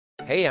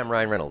Hey, I'm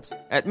Ryan Reynolds.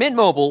 At Mint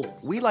Mobile,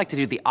 we like to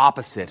do the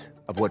opposite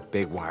of what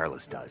Big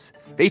Wireless does.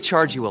 They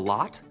charge you a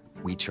lot,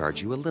 we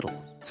charge you a little.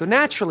 So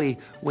naturally,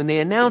 when they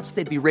announced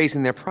they'd be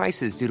raising their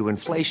prices due to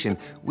inflation,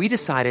 we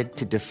decided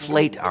to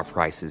deflate our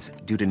prices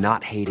due to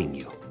not hating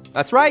you.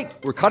 That's right.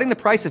 We're cutting the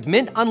price of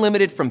Mint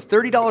Unlimited from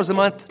 $30 a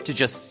month to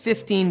just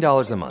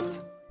 $15 a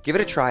month. Give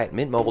it a try at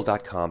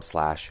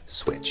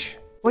mintmobile.com/switch.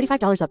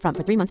 $45 up front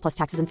for 3 months plus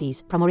taxes and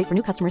fees. Promo rate for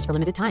new customers for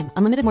limited time.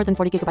 Unlimited more than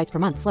 40 gigabytes per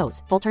month.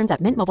 Slows full terms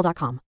at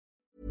mintmobile.com.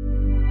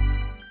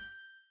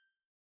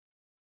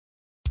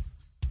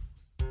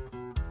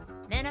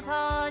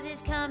 Menopause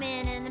is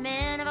coming and the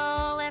men have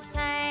all left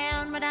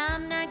town, but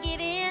I'm not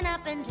giving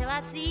up until I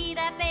see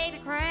that baby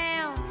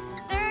crown.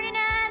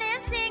 39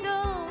 and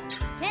single,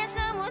 can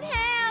someone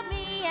help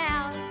me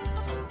out?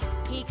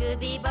 He could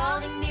be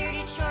balding,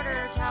 bearded, short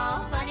or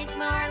tall, funny,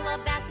 smart,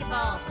 love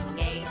basketball, from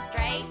gay to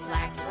straight,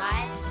 black to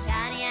white,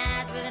 tiny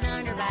eyes with an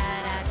underbite.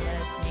 I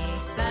just need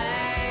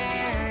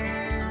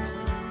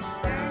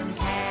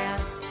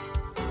Spermcast.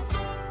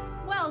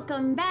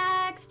 Welcome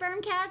back,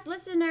 Spermcast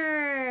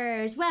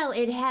listeners. Well,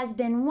 it has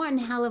been one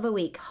hell of a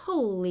week.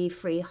 Holy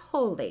free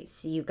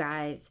holies, you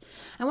guys.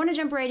 I want to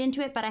jump right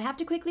into it, but I have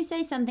to quickly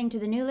say something to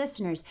the new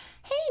listeners.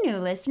 Hey, new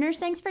listeners,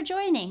 thanks for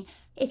joining.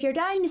 If you're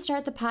dying to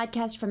start the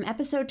podcast from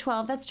episode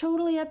 12, that's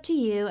totally up to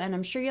you, and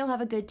I'm sure you'll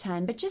have a good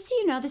time. But just so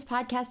you know, this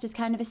podcast is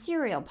kind of a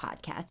serial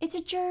podcast. It's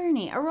a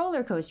journey, a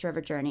roller coaster of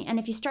a journey, and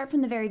if you start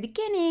from the very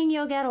beginning,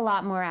 you'll get a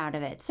lot more out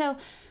of it. So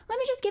let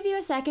me just give you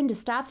a second to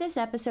stop this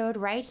episode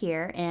right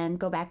here and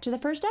go back to the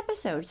first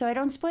episode so I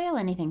don't spoil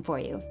anything for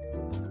you.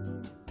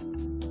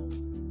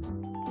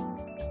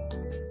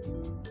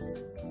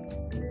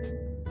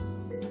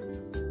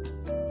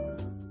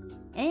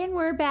 And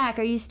we're back.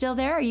 Are you still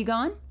there? Are you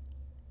gone?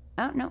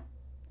 Oh, no.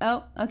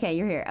 Oh, okay,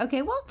 you're here.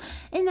 Okay, well,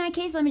 in that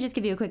case, let me just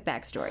give you a quick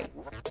backstory.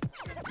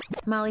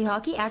 Molly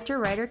Hawkey, actor,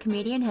 writer,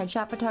 comedian,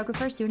 headshot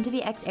photographer,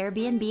 soon-to-be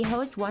ex-Airbnb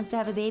host, wants to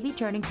have a baby,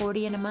 turning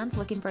 40 in a month,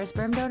 looking for a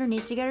sperm donor,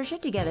 needs to get her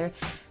shit together.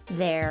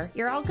 There,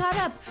 you're all caught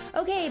up.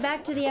 Okay,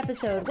 back to the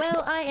episode.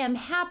 Well, I am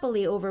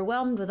happily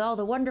overwhelmed with all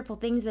the wonderful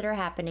things that are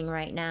happening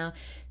right now.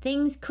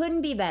 Things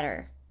couldn't be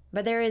better.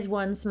 But there is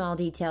one small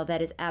detail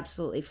that is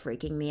absolutely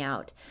freaking me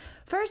out.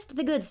 First,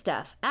 the good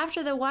stuff.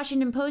 After the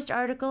Washington Post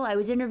article, I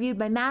was interviewed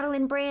by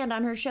Madeline Brand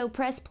on her show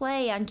Press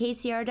Play on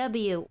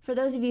KCRW. For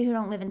those of you who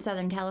don't live in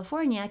Southern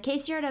California,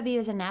 KCRW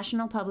is a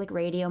national public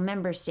radio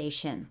member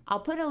station. I'll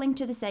put a link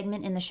to the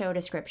segment in the show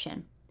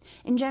description.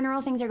 In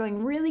general, things are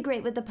going really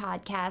great with the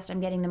podcast.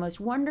 I'm getting the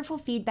most wonderful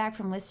feedback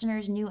from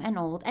listeners, new and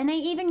old, and I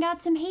even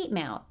got some hate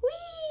mail.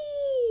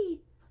 Whee!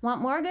 Want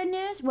more good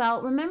news?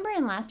 Well, remember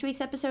in last week's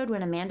episode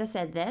when Amanda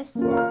said this?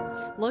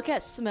 Look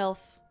at Smilf.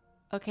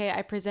 Okay,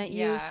 I present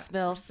you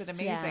Smilf. It's an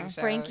amazing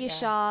show. Frankie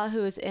Shaw,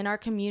 who is in our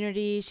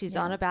community. She's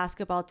on a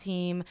basketball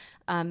team,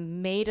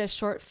 made a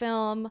short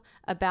film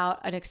about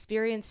an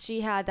experience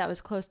she had that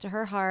was close to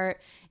her heart.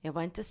 It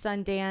went to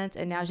Sundance,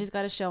 and now she's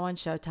got a show on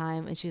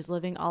Showtime, and she's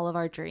living all of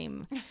our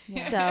dream.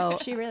 So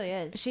She really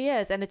is. She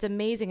is, and it's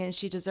amazing, and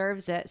she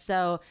deserves it.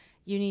 So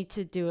you need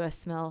to do a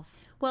Smilf.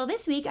 Well,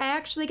 this week I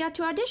actually got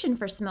to audition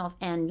for Smilf,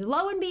 and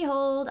lo and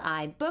behold,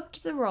 I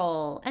booked the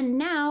role. And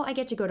now I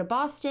get to go to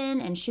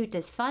Boston and shoot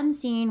this fun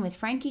scene with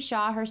Frankie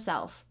Shaw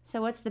herself. So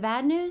what's the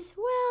bad news?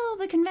 Well,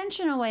 the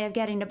conventional way of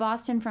getting to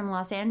Boston from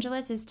Los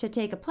Angeles is to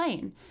take a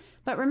plane.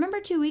 But remember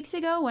 2 weeks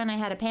ago when I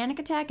had a panic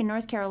attack in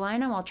North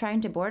Carolina while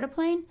trying to board a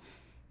plane?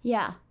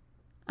 Yeah,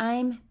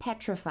 I'm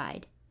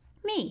petrified.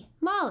 Me,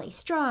 Molly,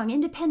 strong,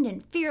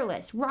 independent,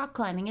 fearless, rock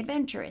climbing,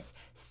 adventurous,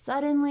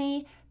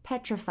 suddenly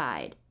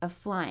petrified of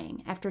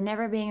flying after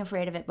never being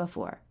afraid of it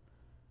before.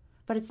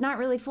 But it's not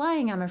really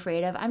flying I'm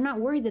afraid of. I'm not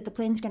worried that the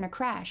plane's going to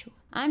crash.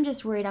 I'm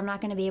just worried I'm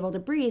not going to be able to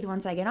breathe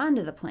once I get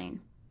onto the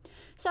plane.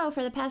 So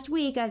for the past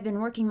week, I've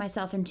been working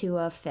myself into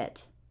a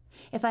fit.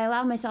 If I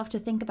allow myself to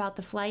think about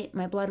the flight,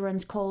 my blood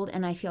runs cold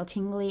and I feel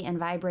tingly and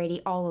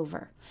vibraty all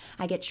over.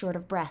 I get short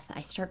of breath.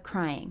 I start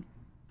crying.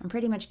 I'm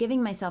pretty much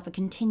giving myself a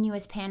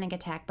continuous panic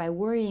attack by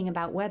worrying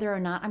about whether or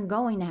not I'm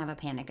going to have a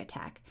panic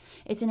attack.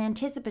 It's an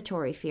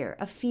anticipatory fear,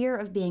 a fear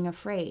of being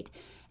afraid,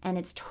 and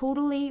it's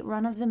totally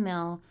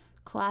run-of-the-mill,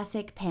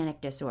 classic panic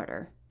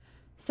disorder.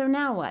 So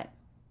now what?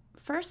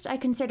 First, I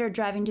considered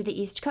driving to the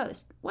East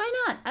Coast. Why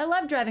not? I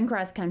love driving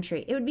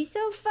cross-country. It would be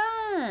so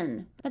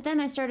fun. But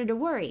then I started to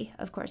worry,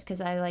 of course,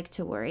 because I like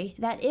to worry,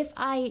 that if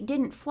I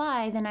didn't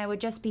fly, then I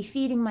would just be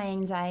feeding my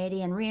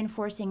anxiety and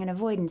reinforcing an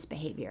avoidance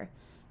behavior.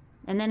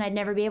 And then I'd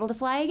never be able to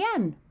fly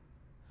again.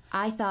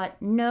 I thought,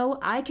 no,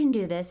 I can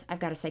do this. I've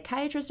got a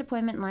psychiatrist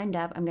appointment lined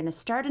up. I'm going to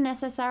start an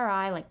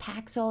SSRI like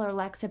Paxil or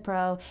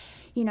Lexapro.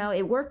 You know,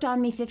 it worked on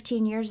me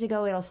 15 years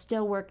ago. It'll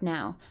still work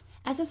now.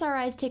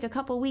 SSRIs take a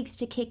couple weeks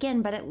to kick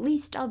in, but at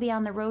least I'll be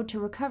on the road to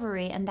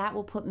recovery, and that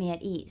will put me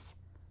at ease.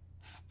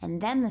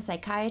 And then the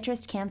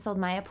psychiatrist canceled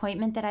my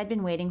appointment that I'd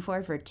been waiting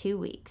for 2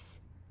 weeks.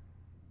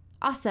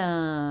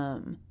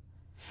 Awesome.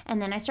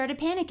 And then I started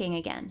panicking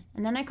again.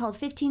 And then I called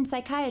 15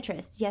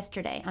 psychiatrists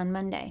yesterday on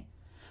Monday.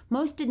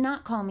 Most did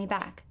not call me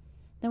back.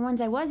 The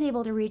ones I was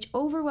able to reach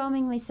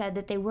overwhelmingly said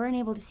that they weren't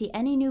able to see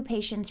any new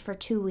patients for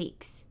 2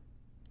 weeks.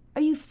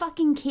 Are you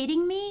fucking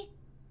kidding me?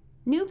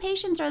 New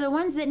patients are the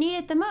ones that need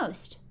it the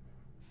most.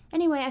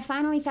 Anyway, I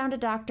finally found a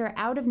doctor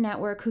out of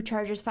network who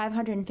charges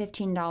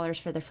 $515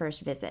 for the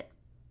first visit.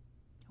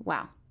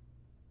 Wow.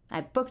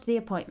 I booked the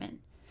appointment.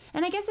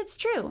 And I guess it's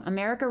true.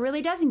 America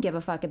really doesn't give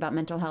a fuck about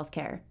mental health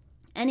care.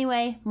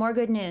 Anyway, more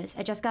good news.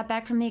 I just got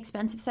back from the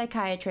expensive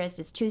psychiatrist.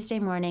 It's Tuesday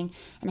morning,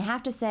 and I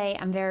have to say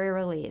I'm very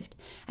relieved.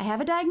 I have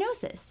a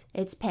diagnosis.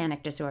 It's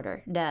panic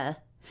disorder. Duh.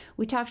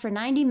 We talked for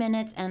 90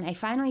 minutes, and I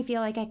finally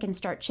feel like I can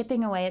start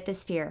chipping away at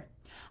this fear.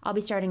 I'll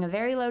be starting a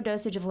very low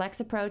dosage of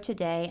Lexapro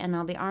today, and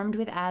I'll be armed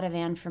with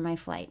Ativan for my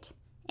flight.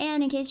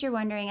 And in case you're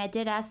wondering, I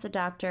did ask the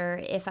doctor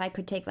if I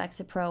could take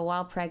Lexapro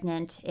while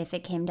pregnant, if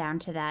it came down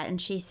to that. And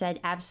she said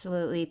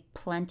absolutely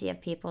plenty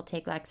of people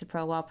take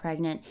Lexapro while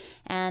pregnant,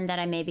 and that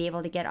I may be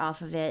able to get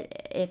off of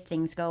it if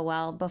things go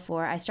well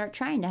before I start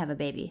trying to have a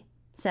baby.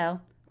 So,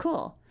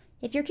 cool.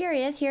 If you're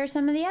curious, here are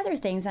some of the other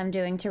things I'm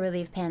doing to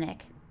relieve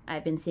panic.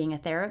 I've been seeing a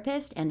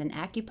therapist and an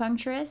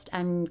acupuncturist.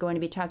 I'm going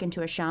to be talking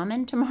to a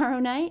shaman tomorrow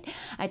night.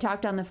 I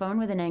talked on the phone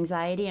with an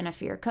anxiety and a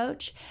fear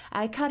coach.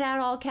 I cut out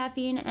all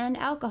caffeine and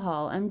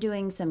alcohol. I'm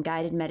doing some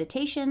guided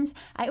meditations.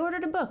 I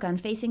ordered a book on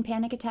facing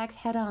panic attacks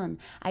head on.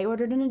 I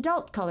ordered an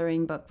adult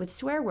coloring book with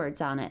swear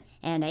words on it.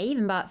 And I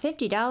even bought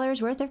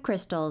 $50 worth of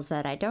crystals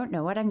that I don't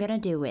know what I'm going to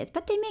do with,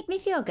 but they make me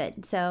feel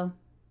good, so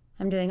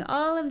I'm doing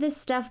all of this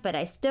stuff, but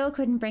I still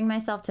couldn't bring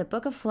myself to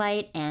book a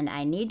flight, and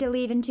I need to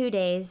leave in 2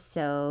 days,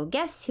 so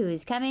guess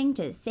who's coming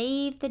to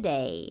save the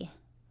day?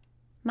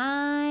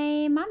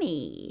 My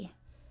mommy.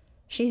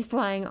 She's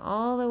flying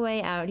all the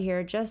way out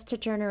here just to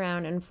turn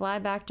around and fly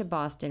back to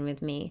Boston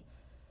with me.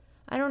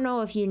 I don't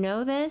know if you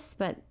know this,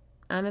 but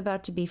I'm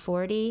about to be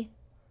 40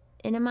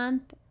 in a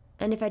month,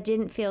 and if I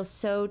didn't feel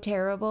so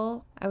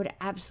terrible, I would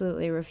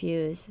absolutely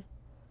refuse.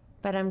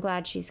 But I'm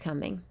glad she's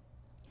coming.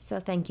 So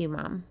thank you,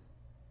 Mom.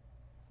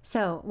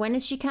 So, when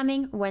is she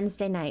coming?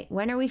 Wednesday night.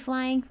 When are we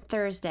flying?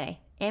 Thursday.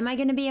 Am I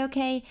going to be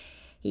okay?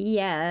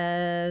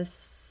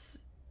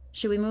 Yes.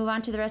 Should we move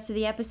on to the rest of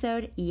the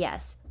episode?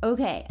 Yes.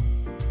 Okay.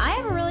 I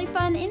have a really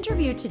fun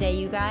interview today,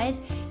 you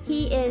guys.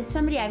 He is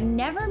somebody I've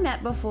never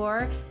met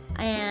before,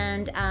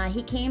 and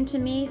he came to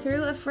me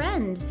through a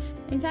friend.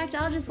 In fact,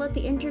 I'll just let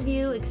the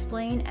interview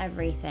explain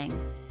everything.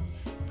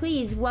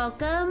 Please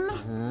welcome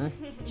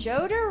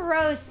Joe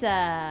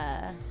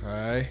DeRosa.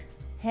 Hi.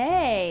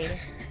 Hey.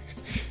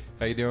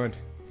 How you doing?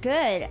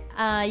 Good.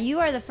 You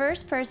are the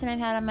first person I've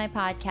had on my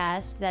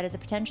podcast that is a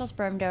potential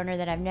sperm donor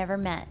that I've never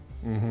met.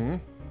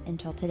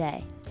 Until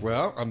today.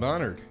 Well, I'm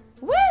honored.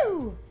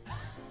 Woo!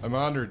 I'm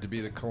honored to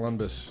be the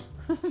Columbus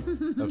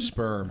of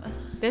sperm.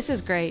 This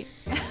is great.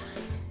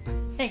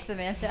 Thanks,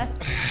 Amanda.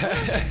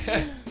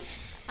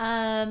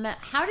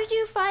 How did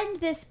you find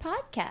this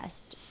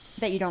podcast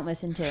that you don't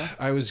listen to?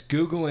 I was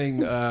Googling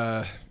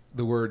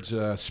the words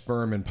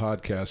sperm and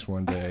podcast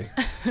one day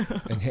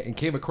and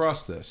came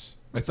across this.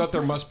 I thought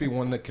there must be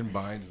one that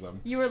combines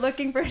them. You were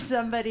looking for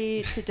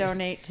somebody to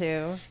donate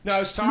to. No, I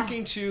was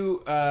talking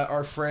to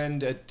our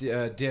friend at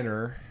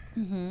dinner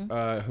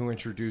who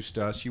introduced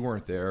us. You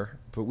weren't there,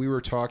 but we were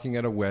talking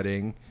at a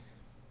wedding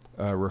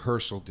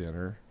rehearsal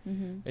dinner.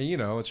 And, you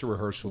know, it's a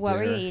rehearsal dinner. What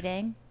were you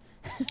eating?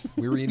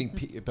 We were eating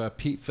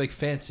like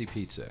fancy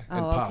pizza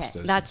and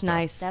pastas. That's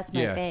nice. That's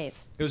my fave.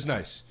 It was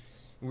nice.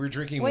 We were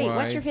drinking wine. Wait,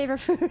 what's your favorite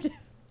food?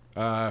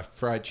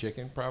 Fried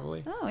chicken,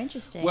 probably. Oh,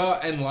 interesting. Well,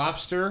 and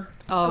lobster.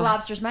 Oh,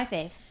 lobster's my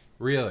fave.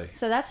 Really?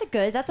 So that's a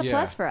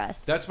plus for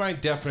us. That's my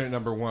definite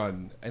number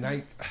one.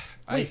 And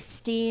Wait,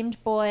 steamed,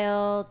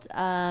 boiled,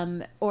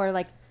 or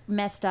like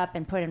messed up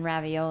and put in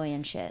ravioli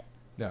and shit.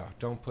 No,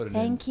 don't put it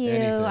Thank in you.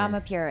 anything. I'm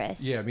a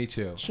purist. Yeah, me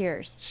too.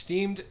 Cheers.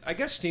 Steamed, I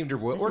guess steamed or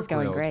grilled. This is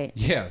going great.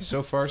 Yeah,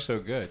 so far so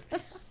good.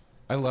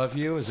 I love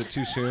you. Is it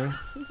too soon?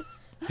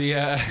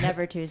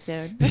 Never too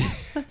soon.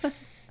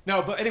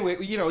 No, but anyway,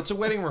 you know, it's a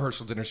wedding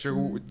rehearsal dinner,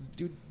 so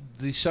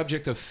the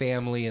subject of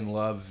family and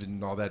love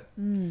and all that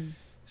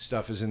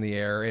stuff is in the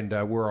air, and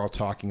we're all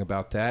talking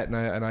about that,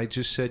 and I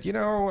just said, you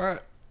know,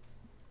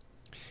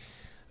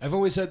 I've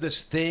always had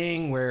this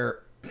thing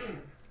where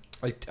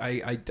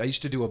I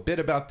used to do a bit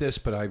about this,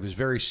 but I was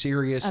very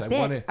serious. A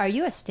bit? Are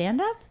you a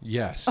stand-up?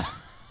 Yes.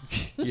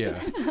 Yeah,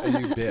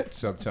 I do bits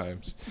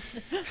sometimes.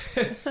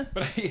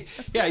 But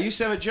I used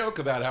to have a joke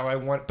about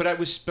how but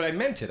I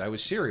meant it. I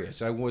was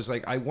serious. I was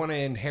like, I want to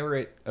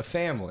inherit a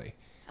family.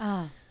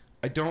 I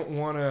don't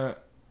want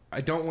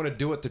to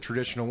do it the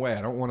traditional way.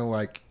 I don't want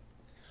to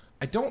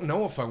I don't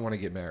know if I want to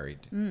get married.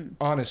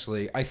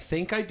 Honestly, I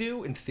think I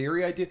do. In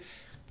theory, I do.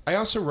 I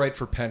also write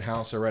for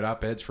Penthouse. I write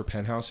op-eds for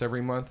Penthouse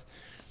every month.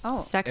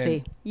 Oh,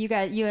 sexy.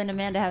 And you and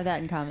Amanda have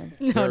that in common.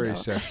 Very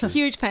sexy.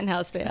 Huge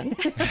Penthouse fan.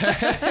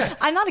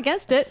 I'm not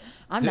against it.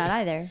 I'm not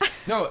either.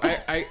 No,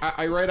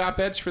 I write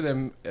op-eds for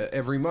them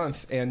every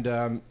month, and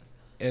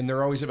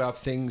they're always about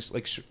things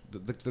like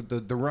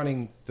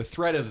the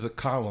thread of the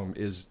column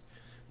is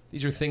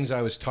these are things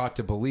I was taught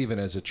to believe in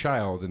as a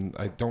child, and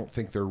I don't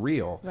think they're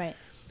real. Right.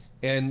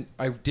 And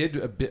I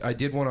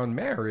did one on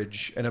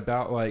marriage and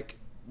about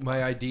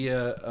my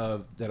idea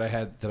of that I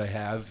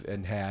have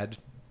and had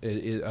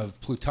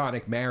of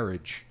platonic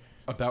marriage,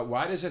 about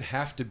why does it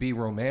have to be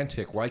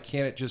romantic? Why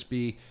can't it just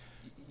be,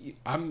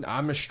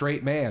 I'm a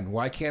straight man.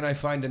 Why can't I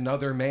find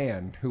another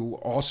man who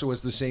also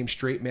has the same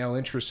straight male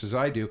interests as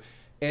I do?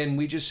 And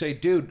we just say,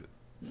 dude,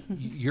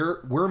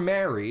 we're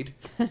married,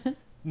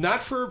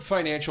 not for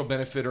financial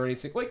benefit or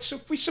anything. Like,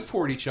 so we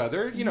support each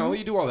other. You know,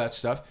 you do all that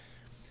stuff.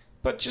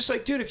 But just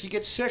like, dude, if you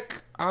get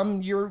sick,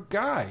 I'm your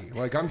guy.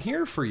 Like, I'm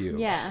here for you.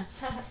 Yeah.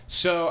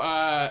 So,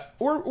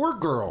 or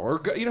girl, or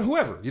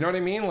whoever. You know what I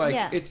mean?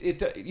 Like,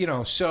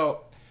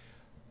 So,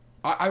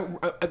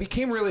 I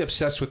became really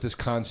obsessed with this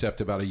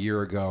concept about a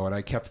year ago, and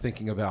I kept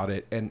thinking about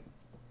it, and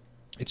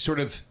it sort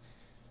of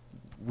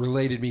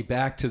related me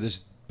back to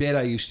this bit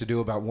I used to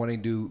do about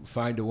wanting to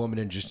find a woman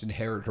and just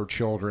inherit her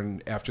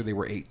children after they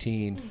were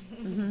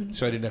 18,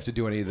 so I didn't have to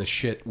do any of the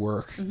shit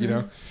work. You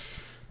know.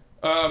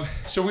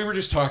 So we were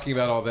just talking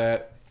about all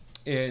that,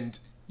 and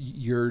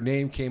your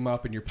name came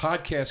up and your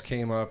podcast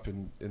came up,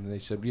 and they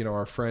said,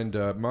 our friend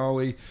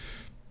Molly,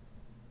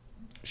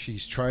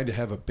 she's trying to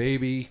have a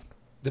baby.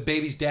 The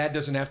baby's dad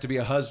doesn't have to be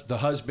the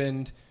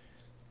husband.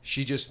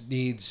 She just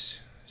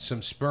needs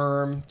some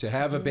sperm to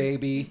have a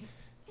baby.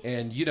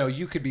 And,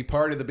 you could be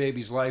part of the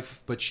baby's life,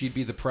 but she'd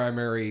be the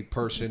primary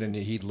person, and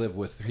he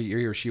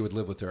or she would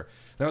live with her.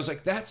 And I was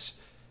like, that's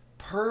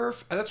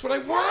perfect. That's what I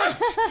want.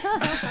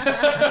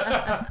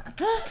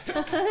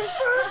 It's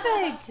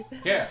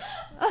perfect. Yeah.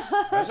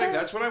 I was like,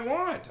 that's what I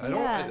want. I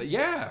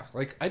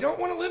don't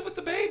want to live with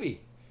the baby.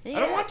 Yeah. I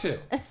don't want to.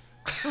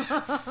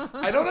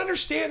 I don't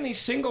understand these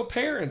single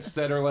parents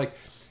that are like,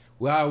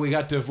 wow, we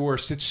got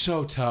divorced. It's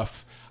so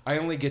tough. I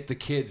only get the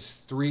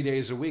kids 3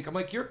 days a week. I'm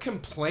like, you're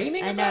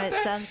complaining about that? I know,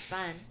 it sounds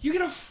fun. You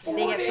get a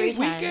 4-day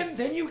weekend,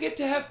 then you get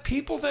to have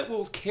people that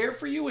will care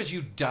for you as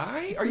you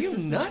die? Are you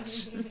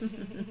nuts?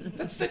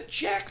 That's the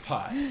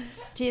jackpot.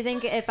 Do you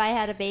think if I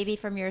had a baby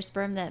from your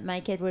sperm that my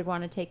kid would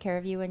want to take care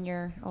of you when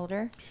you're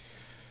older?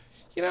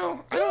 I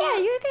don't.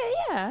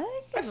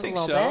 I think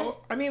so. Bit.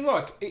 I mean,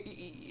 look,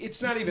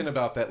 it's not even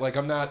about that. Like,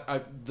 I'm not.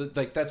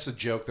 That's a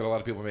joke that a lot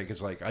of people make.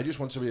 Is like, I just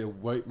want somebody to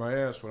wipe my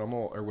ass when I'm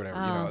old or whatever.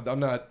 I'm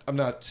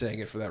not saying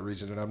it for that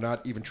reason, and I'm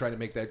not even trying to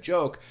make that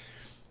joke.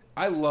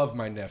 I love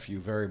my nephew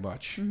very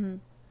much. Mm-hmm.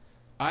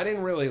 I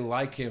didn't really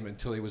like him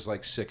until he was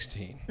like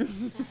 16. Do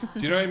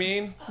you know what I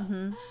mean?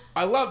 Mm-hmm.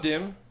 I loved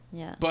him.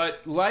 Yeah.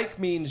 But like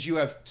means you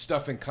have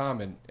stuff in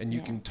common and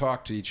you can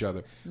talk to each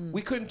other.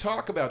 We couldn't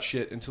talk about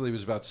shit until he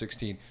was about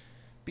 16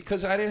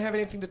 because I didn't have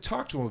anything to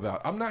talk to him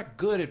about. I'm not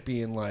good at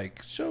being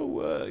like, so,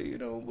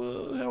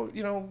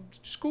 how,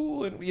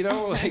 school and,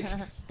 like.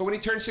 But when he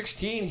turned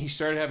 16, he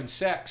started having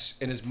sex,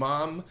 and his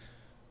mom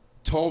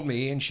told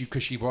me, and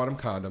because she bought him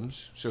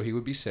condoms, so he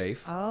would be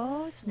safe.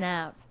 Oh,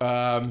 snap.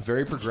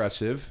 Very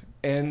progressive.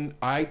 And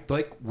I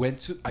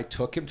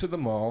took him to the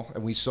mall,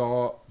 and we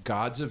saw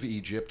Gods of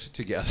Egypt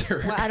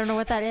together. Well, I don't know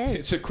what that is.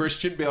 It's a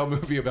Christian Bale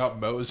movie about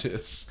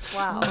Moses.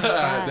 Wow.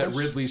 That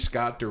Ridley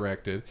Scott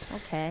directed.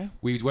 Okay.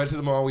 We went to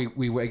the mall.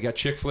 We got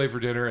Chick-fil-A for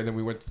dinner, and then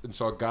we went and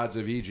saw Gods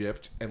of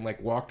Egypt, and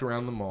walked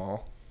around the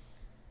mall,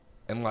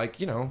 and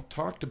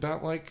talked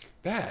about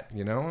that,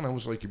 and I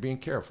was like, "You're being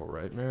careful,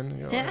 right,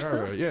 man?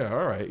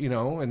 All right,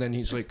 And then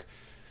he's like,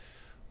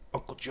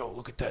 Uncle Joe,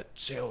 look at that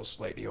sales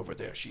lady over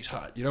there. She's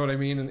hot. You know what I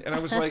mean? And I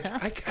was like,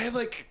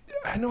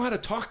 I know how to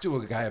talk to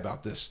a guy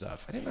about this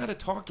stuff. I didn't know how to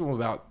talk to him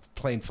about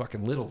playing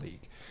fucking Little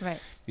League. Right.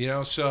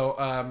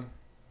 So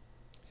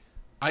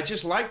I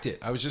just liked it.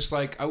 I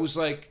was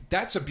like,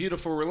 that's a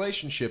beautiful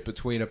relationship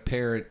between a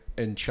parent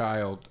and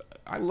child.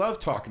 I love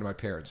talking to my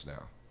parents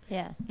now.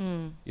 Yeah.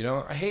 Mm.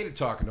 I hated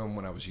talking to them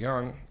when I was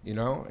young. We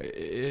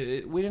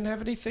didn't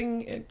have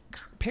anything.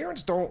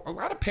 A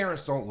lot of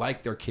parents don't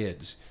like their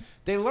kids.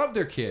 They love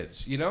their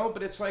kids,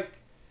 but it's like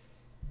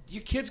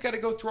your kids got to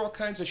go through all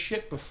kinds of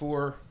shit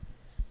before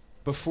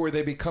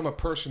they become a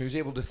person who's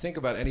able to think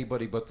about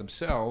anybody but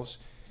themselves.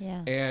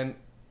 Yeah.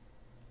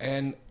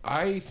 And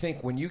I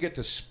think when you get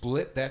to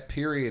split that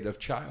period of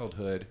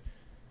childhood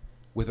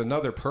with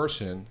another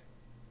person,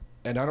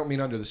 and I don't mean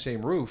under the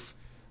same roof,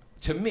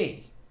 to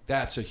me,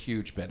 that's a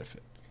huge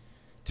benefit.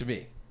 To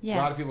me. Yeah. A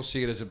lot of people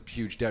see it as a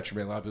huge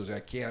detriment. A lot of people say,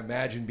 I can't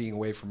imagine being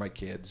away from my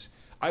kids.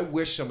 I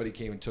wish somebody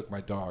came and took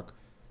my dog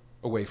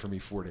away from me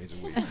 4 days a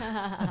week.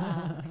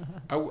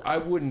 I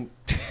wouldn't.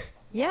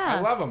 Yeah. I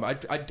love him.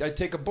 I'd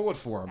take a bullet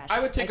for him. Gotcha. I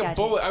would take a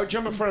bullet. I would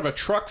jump in front of a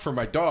truck for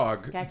my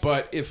dog. Gotcha.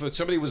 But if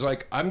somebody was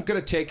like, I'm going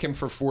to take him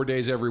for 4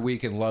 days every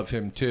week and love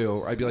him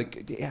too, I'd be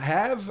like,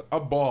 have a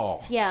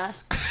ball. Yeah.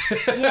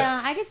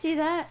 Yeah, I could see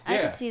that. I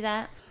could see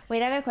that.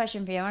 Wait, I have a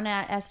question for you. I want to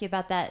ask you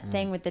about that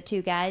thing with the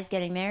two guys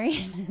getting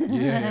married.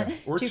 Yeah.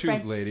 Or two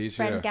ladies.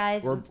 Friend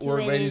guys. Or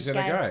ladies and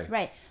a guy.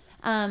 Right.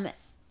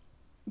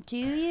 Do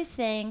you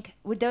think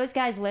would those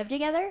guys live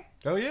together?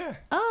 Oh yeah.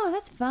 Oh,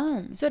 that's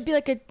fun. So it'd be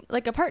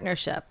like a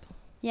partnership.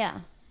 Yeah.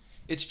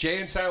 It's Jay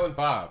and Silent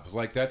Bob.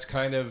 That's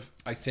kind of,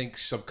 I think,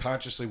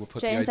 subconsciously will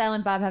put Jay and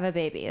Silent Bob have a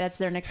baby. That's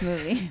their next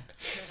movie.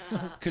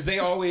 Because they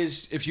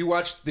always, if you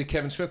watch the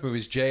Kevin Smith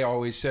movies, Jay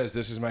always says,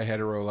 "This is my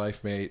hetero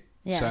life mate,"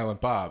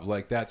 Silent Bob.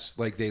 Like that's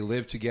like they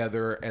live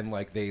together and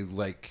like they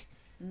like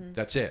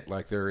that's it.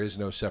 Like there is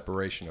no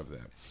separation of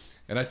them.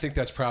 And I think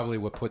that's probably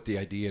what put the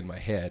idea in my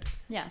head.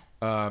 Yeah.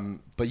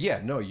 But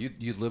yeah, no, you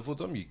live with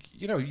them.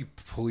 You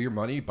pool your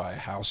money, buy a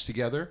house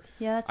together.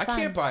 Yeah, that's I fun.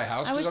 can't buy a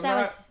house I wish because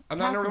that I'm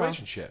not in a possible.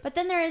 relationship. But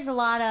then there is a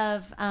lot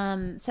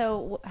of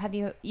so have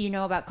you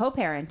know about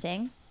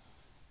co-parenting?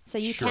 So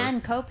you Sure.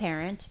 can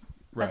co-parent,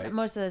 but Right.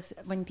 most of those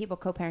when people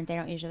co-parent, they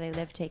don't usually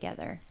live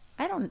together.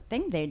 I don't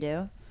think they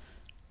do.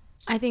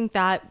 I think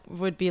that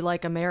would be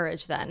like a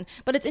marriage then.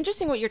 But it's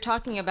interesting what you're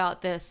talking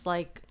about, this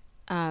like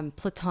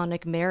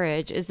platonic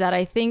marriage, is that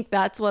I think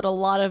that's what a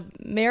lot of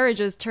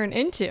marriages turn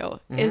into,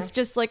 is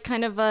just like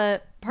kind of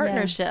a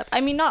partnership. I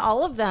mean, not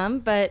all of them,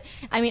 but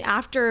I mean,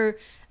 after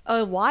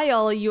a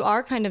while, you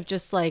are kind of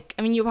just like,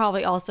 I mean, you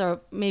probably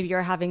also, maybe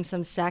you're having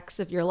some sex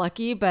if you're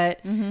lucky, but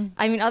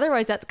I mean,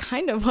 otherwise that's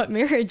kind of what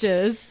marriage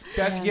is.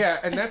 That's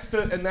and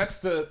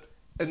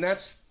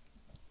that's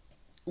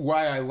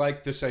why I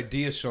like this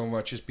idea so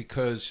much, is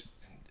because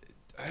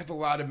I have a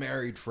lot of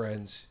married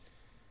friends.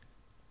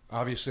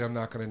 Obviously, I'm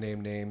not going to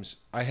name names.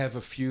 I have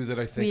a few that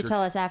I think Will you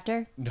tell us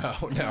after? No.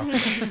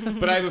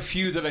 But I have a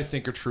few that I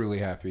think are truly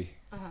happy.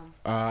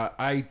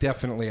 I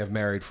definitely have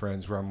married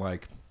friends where I'm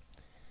like,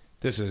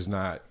 this is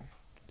not,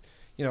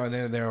 and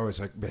then they're always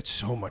like, it's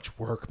so much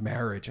work,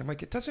 marriage. I'm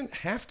like, it doesn't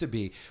have to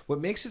be.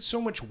 What makes it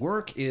so much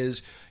work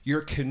is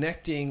you're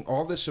connecting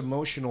all this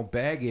emotional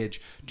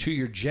baggage to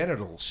your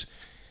genitals.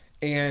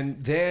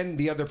 And then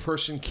the other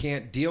person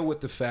can't deal with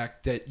the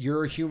fact that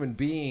you're a human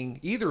being,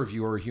 either of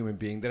you are a human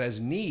being that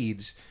has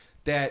needs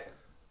that,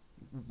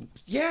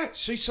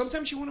 so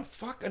sometimes you want to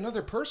fuck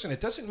another person.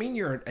 It doesn't mean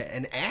you're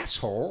an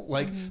asshole.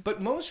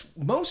 But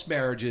most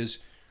marriages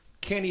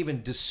can't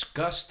even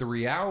discuss the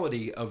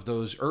reality of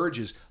those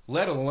urges,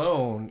 let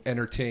alone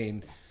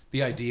entertain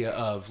the idea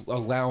of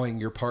allowing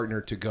your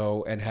partner to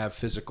go and have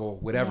physical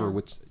whatever.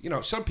 With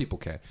some people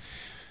can.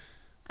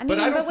 I mean, But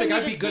I don't when think you're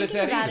I'd be just good at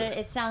thinking that about either.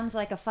 it sounds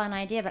like a fun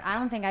idea, but I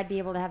don't think I'd be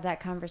able to have that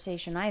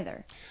conversation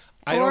either,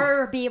 I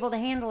or be able to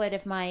handle it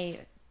if my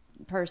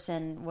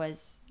person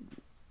was.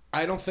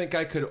 I don't think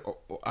I could.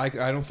 I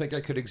don't think I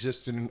could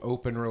exist in an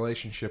open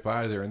relationship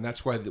either, and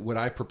that's why what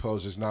I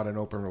propose is not an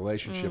open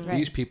relationship. Right.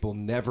 These people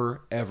never,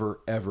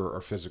 ever, ever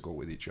are physical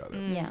with each other.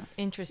 Yeah.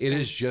 Interesting. It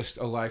is just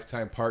a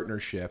lifetime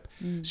partnership.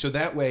 So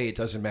that way, it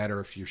doesn't matter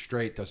if you're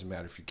straight, doesn't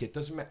matter if you're gay,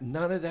 doesn't matter.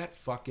 None of that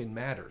fucking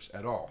matters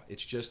at all.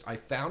 It's just I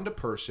found a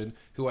person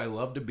who I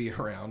love to be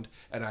around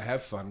and I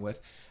have fun with,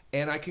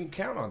 and I can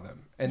count on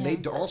them. And they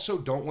also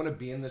don't want to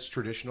be in this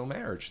traditional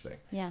marriage thing.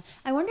 Yeah.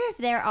 I wonder if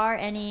there are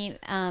any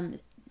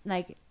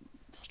like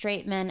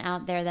straight men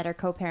out there that are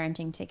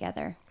co-parenting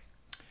together.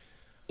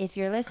 If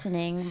you're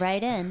listening,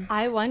 write in.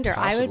 I wonder.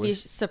 I would Possibly. be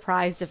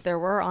surprised if there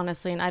were,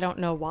 honestly, and I don't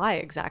know why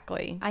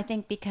exactly. I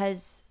think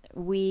because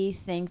we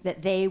think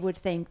that they would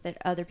think that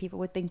other people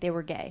would think they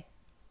were gay.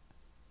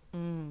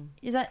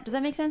 Does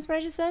that make sense what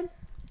I just said?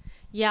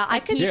 Yeah, I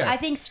could. Yeah. I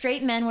think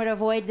straight men would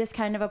avoid this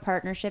kind of a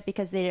partnership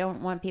because they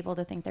don't want people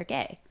to think they're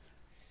gay.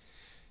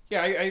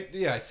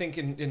 Yeah, I think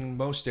in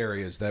most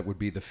areas that would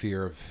be the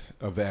fear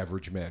of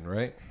average men,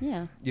 right?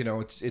 Yeah.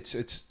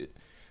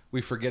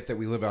 We forget that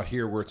we live out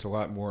here where it's a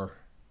lot more,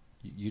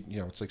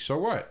 it's like, so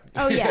what?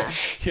 Oh, yeah.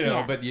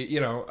 Yeah. But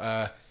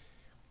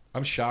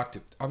I'm shocked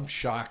at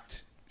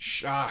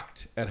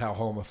how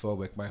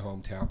homophobic my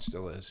hometown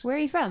still is. Where are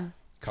you from?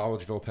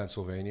 Collegeville,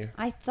 Pennsylvania.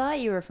 I thought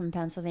you were from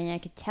Pennsylvania. I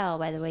could tell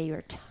by the way you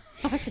were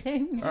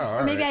talking. Oh, all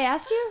Or maybe right. I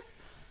asked you?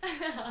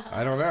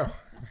 I don't know.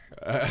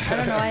 I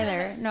don't know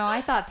either. No,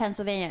 I thought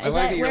Pennsylvania. I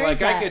like that you're where like, is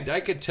that?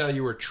 I could tell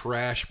you were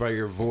trash by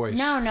your voice.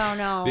 No. No,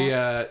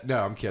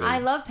 I'm kidding. I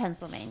love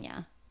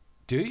Pennsylvania.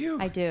 Do you?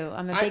 I do.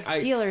 I'm a big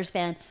Steelers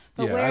fan.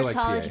 But Yeah, where's I like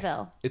PA.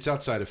 Collegeville? It's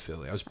outside of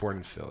Philly. I was born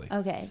in Philly.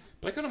 Okay.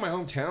 But I go to my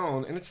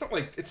hometown, and it's not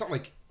like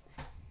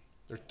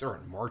there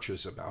aren't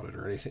marches about it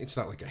or anything. It's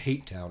not like a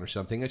hate town or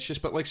something. It's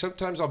just, but like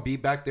sometimes I'll be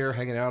back there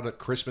hanging out at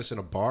Christmas in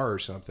a bar or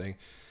something,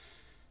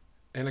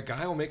 and a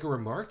guy will make a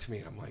remark to me,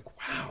 and I'm like,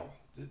 wow,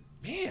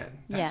 man,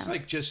 that's Yeah.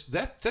 like just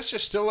that's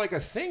just still like a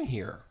thing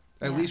here,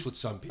 at least with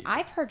some people.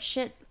 I've heard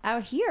shit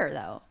out here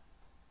though.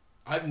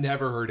 I've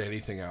never heard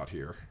anything out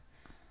here,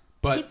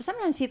 but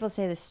Sometimes people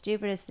say the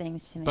stupidest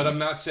things to me. but I'm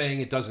not saying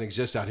it doesn't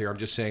exist out here. I'm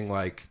just saying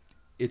like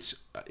it's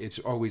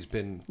always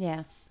been.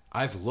 Yeah.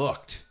 I've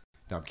looked.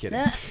 No, I'm kidding.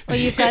 Well,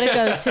 you've got to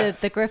go to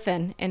the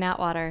Griffin in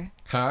Atwater.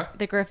 Huh?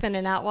 The Griffin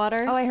in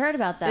Atwater. Oh, I heard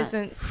about that.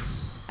 Isn't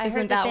I heard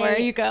isn't that where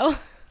you go?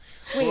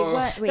 Wait, Well,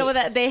 what? Wait. So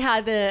that they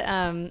had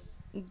the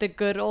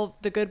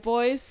good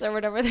boys or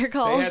whatever they're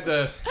called. They had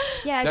the.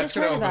 Yeah, I that's just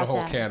going to heard open a about whole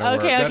that. can of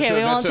Okay, worms. okay,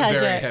 we won't That's a touch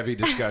very it. heavy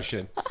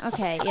discussion.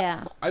 Okay,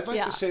 yeah. I'd like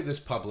Yeah. to say this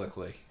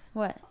publicly.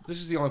 What? This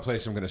is the only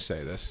place I'm going to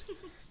say this.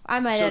 I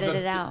might So edit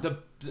it out.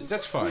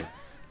 That's fine.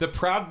 The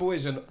Proud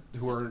Boys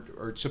who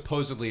are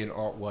supposedly an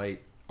alt-right,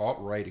 group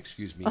Alt-right.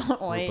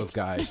 of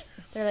guys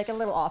They're like a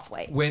little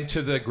off-white. went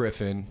to the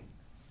Griffin.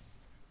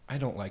 I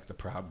don't like the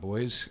Proud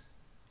Boys.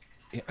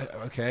 Yeah,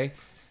 okay.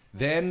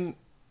 Then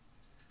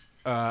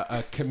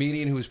a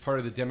comedian who was part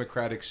of the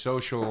Democratic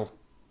Social,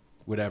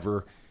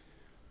 whatever,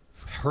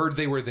 heard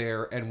they were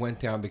there, and went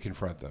down to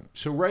confront them.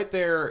 So right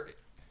there,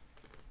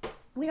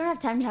 We don't have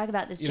time to talk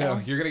about this, you Joe.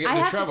 know, you're going to get I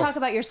into have trouble. to talk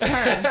about your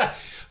sperm.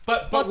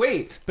 But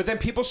wait. But then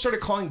people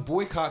started calling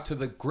boycott to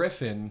the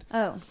Griffin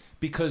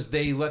because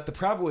they let the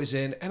Proud Boys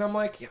in. And I'm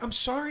like, I'm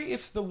sorry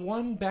if the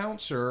one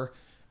bouncer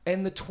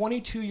and the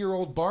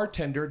 22-year-old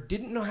bartender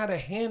didn't know how to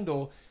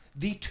handle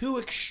the two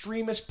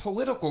extremist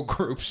political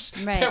groups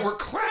Right. that were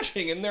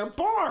clashing in their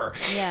bar.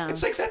 Yeah.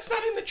 It's like, that's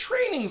not in the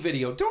training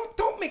video.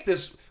 Don't make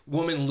this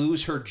woman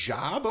lose her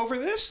job over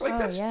this.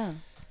 Like, yeah.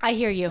 I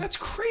hear you. that's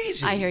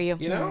crazy. I hear you.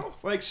 You know,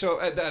 like, so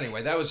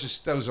anyway, that was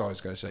all I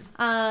was going to say.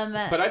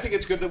 But I think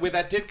it's good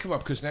that did come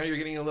up, because now you're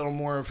getting a little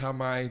more of how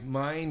my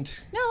mind.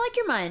 No, I like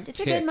your mind.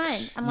 It's a good ticks.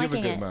 mind. I'm you liking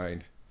have a good it.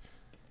 mind.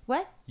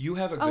 What? You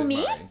have a good Oh,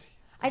 me? mind.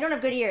 I don't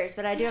have good ears,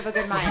 but I do have a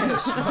good mind.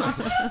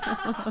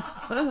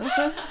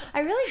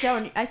 I really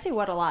don't. I say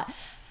what a lot.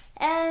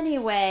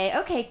 Anyway,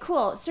 okay,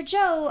 cool. So,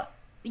 Joe,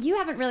 you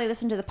haven't really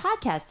listened to the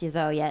podcast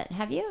though yet,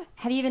 have you?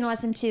 Have you even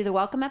listened to the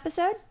welcome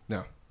episode?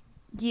 No.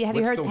 Do you have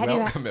What's you the heard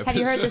welcome have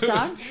you heard the episode?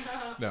 song?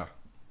 No.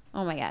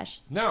 Oh my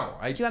gosh. No.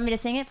 Do you want me to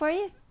sing it for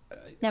you?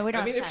 No, we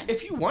don't I mean, have time.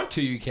 if you want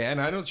to, you can.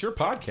 I know it's your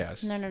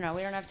podcast. No,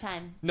 we don't have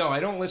time. No, I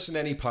don't listen to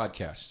any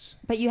podcasts.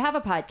 But you have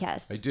a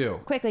podcast. I do.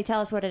 Quickly, tell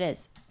us what it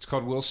is. It's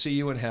called We'll See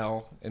You in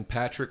Hell, and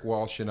Patrick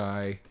Walsh and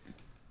I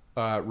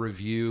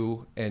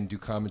review and do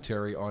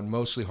commentary on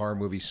mostly horror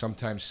movies,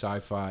 sometimes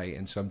sci-fi,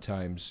 and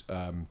sometimes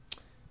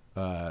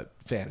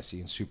fantasy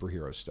and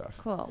superhero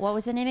stuff. Cool. What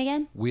was the name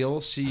again?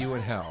 We'll See You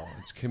in Hell.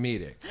 It's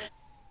comedic.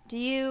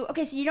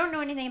 Okay, so you don't know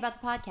anything about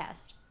the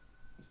podcast.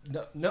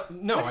 No.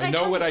 What did I I know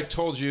tell what you? I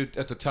told you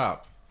at the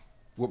top.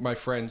 What my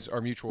friends, our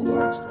mutual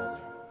friends, told me.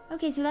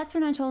 Okay, so that's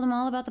when I told him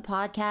all about the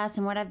podcast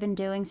and what I've been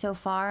doing so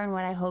far and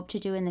what I hope to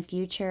do in the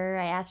future.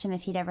 I asked him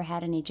if he'd ever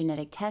had any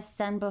genetic tests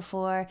done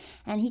before,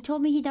 and he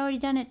told me he'd already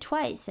done it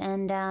twice,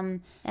 and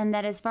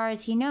that as far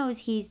as he knows,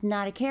 he's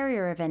not a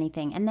carrier of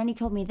anything. And then he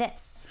told me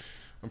this.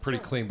 I'm pretty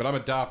clean, but I'm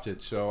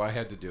adopted, so I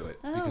had to do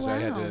it because I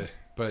had wow. to.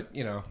 But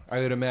you know, I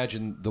would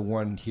imagine the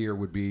one here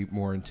would be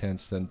more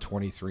intense than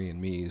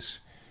 23andMe's.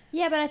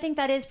 Yeah, but I think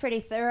that is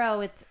pretty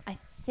thorough. I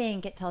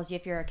think it tells you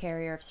if you're a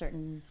carrier of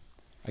certain.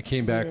 I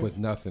came back is. with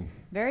nothing.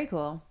 Very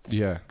cool.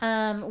 Yeah.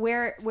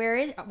 Where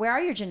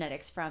are your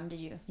genetics from? Did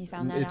you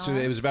found that out?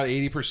 It was about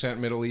 80%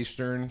 Middle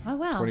Eastern. Oh,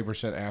 wow.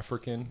 20%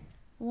 African.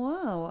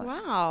 Whoa.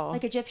 Wow.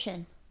 Like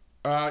Egyptian.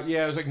 Yeah,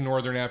 it was like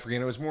Northern African.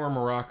 It was more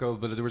Morocco,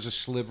 but there was a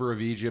sliver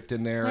of Egypt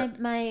in there.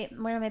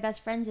 One of my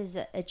best friends is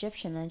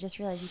Egyptian, and I just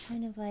realized you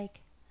kind of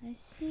like. I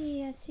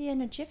see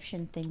an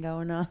Egyptian thing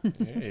going on.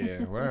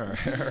 Yeah, wow.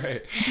 All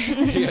right.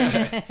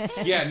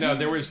 Yeah. No,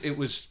 it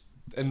was,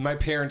 and my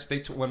parents,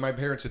 when my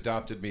parents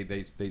adopted me,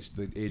 the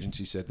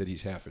agency said that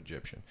he's half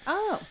Egyptian.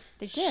 Oh,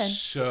 they did.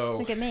 So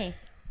Look at me.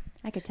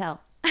 I could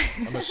tell.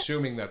 I'm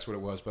assuming that's what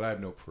it was, but I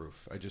have no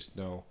proof. I just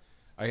know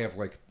I have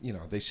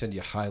they send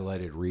you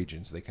highlighted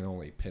regions. They can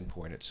only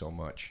pinpoint it so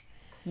much.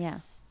 Yeah.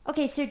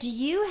 Okay, so do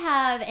you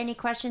have any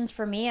questions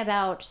for me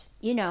about,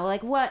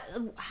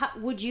 how,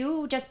 would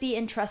you just be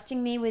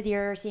entrusting me with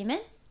your semen?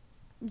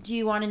 Do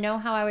you want to know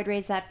how I would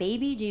raise that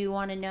baby? Do you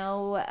want to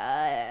know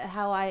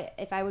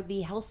if I would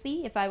be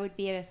healthy? If I would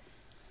be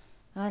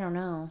I don't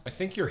know. I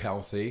think you're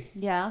healthy.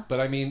 Yeah. But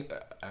I mean,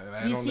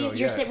 I don't know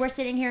yet. We're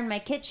sitting here in my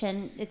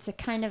kitchen. It's a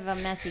kind of a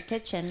messy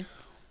kitchen.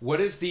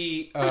 What is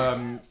the,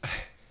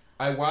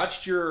 I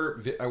watched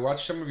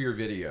some of your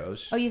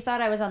videos. Oh, you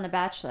thought I was on The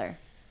Bachelor.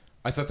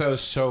 I thought that was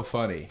so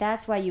funny.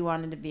 That's why you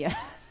wanted to be a...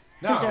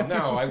 No,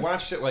 I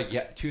watched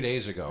it 2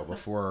 days ago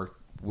before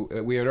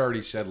we had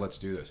already said let's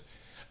do this.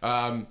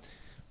 But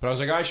I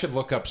was like, I should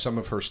look up some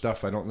of her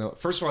stuff. I don't know.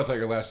 First of all, I thought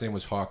your last name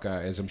was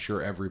Hawkeye, as I'm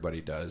sure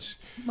everybody does.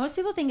 Most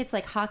people think it's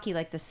like hockey,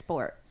 like the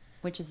sport,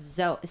 which is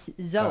so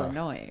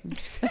annoying.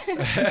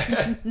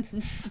 I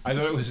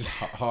thought it was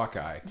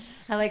Hawkeye.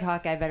 I like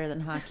Hawkeye better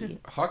than hockey.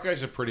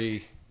 Hawkeye's a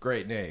pretty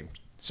great name.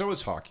 So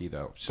is hockey,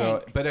 though. So,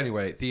 Thanks. but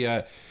anyway,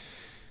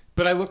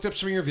 but I looked up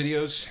some of your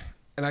videos,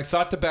 and I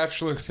thought the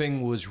Bachelor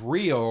thing was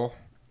real,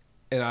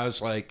 and I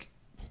was like,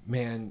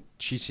 man,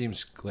 she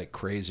seems like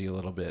crazy a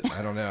little bit.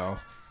 I don't know.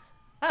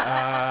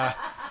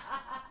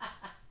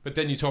 But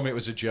then you told me it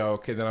was a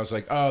joke, and then I was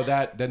like, oh,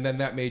 then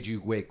that made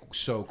you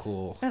so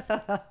cool.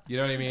 You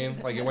know what I mean?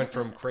 Like it went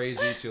from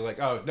crazy to like,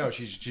 oh no,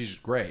 she's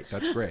great.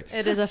 That's great.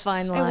 It is a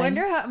fine line. I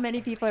wonder how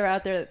many people are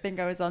out there that think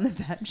I was on The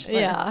Bachelor.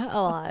 Yeah,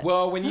 a lot.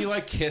 Well, when you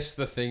kiss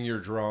the thing you're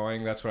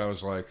drawing, that's when I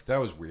was like, that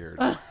was weird.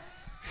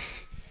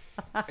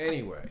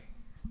 Anyway,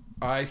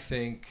 I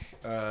think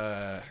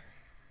you're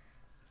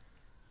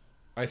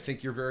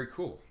very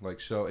cool.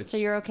 So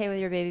you're okay with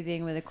your baby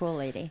being with a cool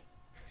lady?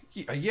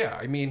 Yeah,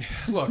 I mean,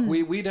 look,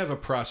 we'd have a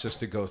process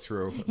to go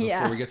through before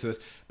Yeah. we get to this.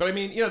 But I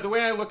mean, the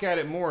way I look at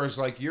it more is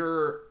like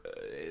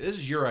this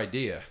is your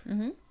idea.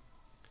 Mm-hmm.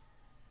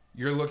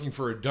 You're looking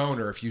for a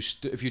donor.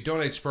 If you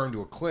donate sperm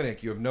to a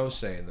clinic, you have no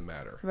say in the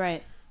matter.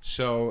 Right.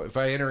 So if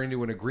I enter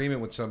into an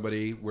agreement with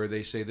somebody where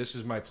they say this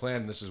is my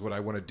plan, this is what I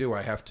want to do,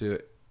 I have to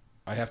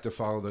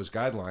follow those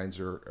guidelines,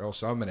 or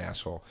else I'm an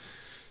asshole.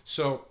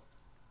 So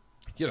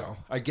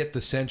I get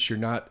the sense you're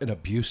not an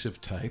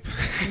abusive type.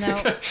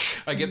 No.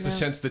 I get the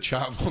sense the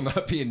child will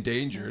not be in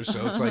danger.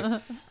 So it's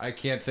like, I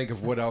can't think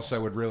of what else I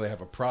would really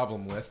have a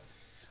problem with.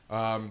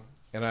 And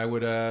I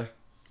would,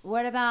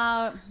 What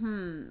about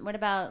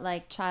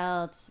like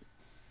child's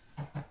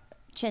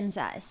chin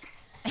size?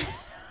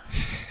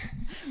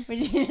 I'm Do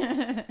you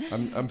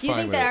fine think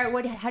with that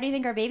it. how do you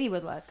think our baby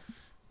would look?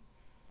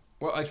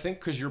 Well, I think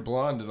because you're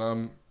blonde and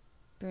I'm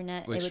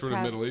Brunette. like sort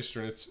of Middle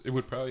Eastern, it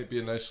would probably be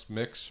a nice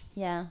mix.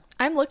 Yeah.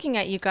 I'm looking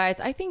at you guys.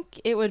 I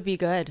think it would be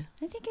good.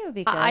 I think it would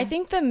be good. I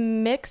think the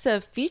mix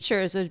of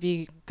features would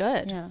be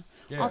good. Yeah.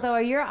 Yeah. Although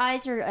your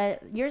eyes are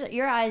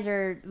your eyes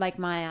are like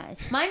my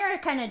eyes. Mine are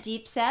kind of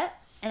deep set,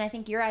 and I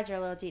think your eyes are a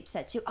little deep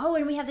set too. Oh,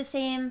 and we have the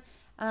same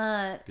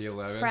The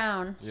 11?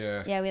 frown.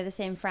 Yeah. Yeah, we have the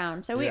same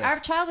frown. So Yeah. our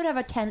child would have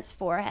a tense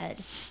forehead.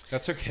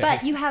 That's okay.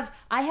 But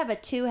I have a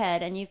 2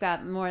 head, and you've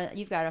got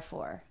a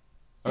 4.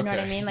 You know what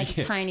I Okay. mean? Like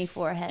a tiny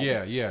forehead.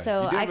 Yeah, yeah.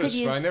 So You did I could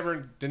use. I never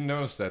didn't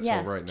notice that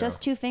Yeah, till right now.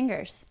 just 2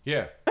 fingers.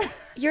 Yeah.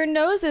 Your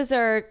noses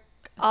are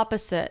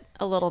opposite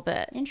a little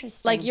bit.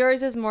 Interesting. Like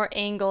yours is more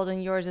angled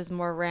and yours is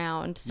more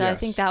round. So I Yes.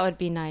 think that would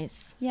be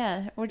nice.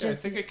 Yeah, or I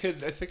just think it could.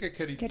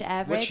 good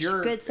average, What's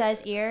your good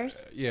size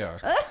ears. Yeah.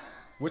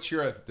 What's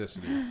your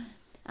ethnicity?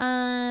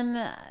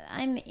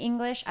 I'm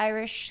English,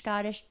 Irish,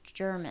 Scottish,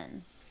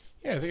 German.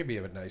 Yeah, I think it'd be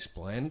a nice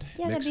blend.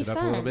 Yeah, Mix that'd be it up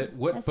fun. a little bit.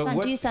 That's fun.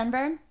 Do you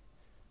sunburn?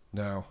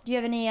 No. Do you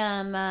have any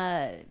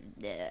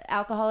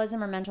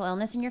alcoholism or mental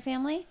illness in your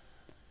family?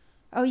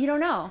 Oh, you don't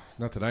know.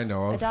 Not that I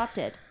know of.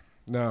 Adopted.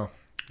 No.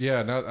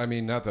 Yeah,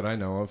 not that I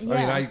know of. Yeah. I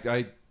mean,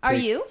 I Are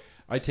take- you?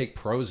 I take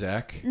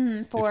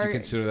Prozac. for- if you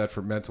consider that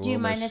for mental Do you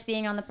illness. mind this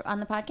being on the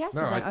podcast?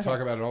 No, Is that- I talk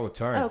about it all the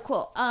time. Oh,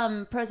 cool.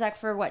 Prozac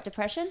for what?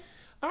 Depression?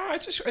 I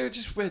just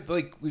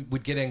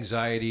would get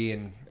anxiety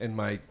and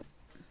my,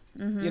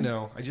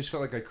 Mm-hmm. I just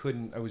felt like I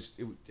couldn't.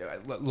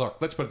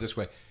 Look, let's put it this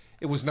way.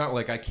 It was not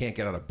like I can't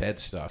get out of bed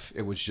stuff.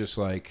 It was just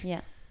like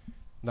Yeah.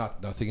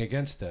 nothing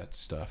against that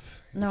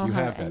stuff. No, if you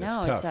have I that,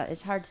 know it's tough.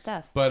 it's hard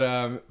stuff. But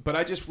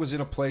I just was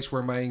in a place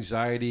where my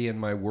anxiety and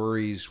my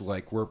worries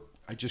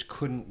I just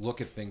couldn't look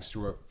at things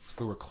through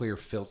a clear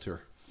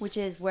filter. Which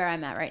is where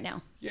I'm at right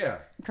now, Yeah.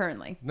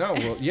 currently. No,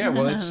 well, yeah,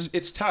 well,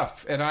 it's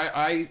tough, and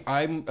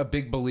I'm a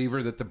big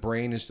believer that the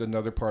brain is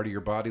another part of your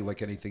body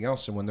like anything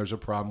else, and when there's a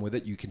problem with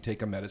it, you can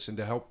take a medicine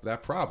to help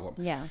that problem.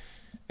 Yeah.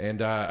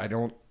 And I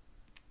don't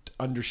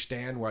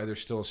understand why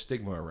there's still a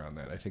stigma around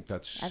that. I think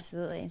that's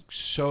Absolutely.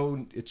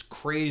 so. It's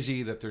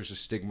crazy that there's a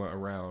stigma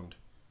around.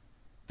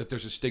 That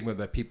there's a stigma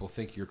that people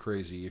think you're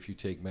crazy if you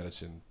take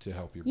medicine to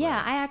help your brain.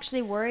 Yeah, I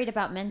actually worried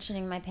about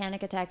mentioning my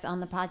panic attacks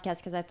on the podcast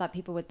because I thought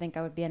people would think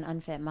I would be an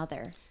unfit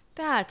mother.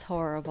 That's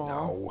horrible.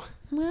 No.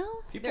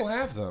 Well, People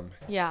have them.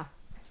 Yeah.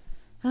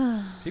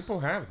 People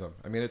have them.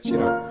 I mean, it's,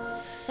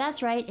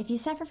 that's right. If you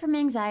suffer from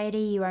anxiety,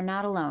 you are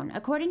not alone.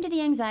 According to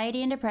the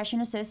Anxiety and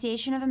Depression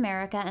Association of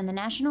America and the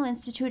National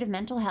Institute of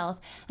Mental Health,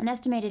 an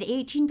estimated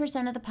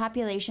 18% of the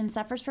population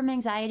suffers from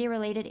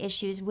anxiety-related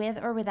issues with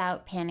or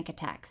without panic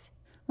attacks.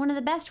 One of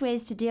the best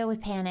ways to deal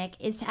with panic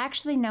is to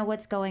actually know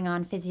what's going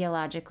on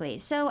physiologically.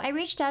 So I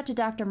reached out to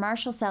Dr.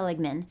 Marshall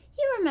Seligman.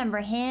 You remember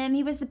him.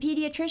 He was the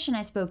pediatrician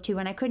I spoke to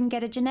when I couldn't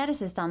get a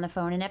geneticist on the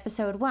phone in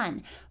episode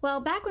 1.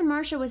 Well, back when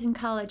Marshall was in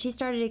college, he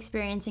started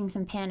experiencing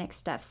some panic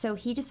stuff, so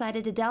he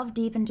decided to delve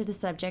deep into the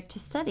subject to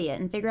study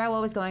it and figure out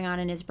what was going on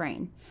in his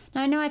brain.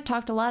 Now, I know I've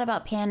talked a lot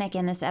about panic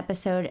in this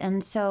episode,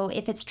 and so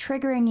if it's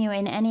triggering you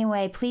in any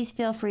way, please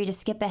feel free to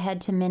skip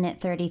ahead to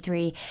minute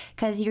 33,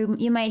 because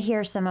you might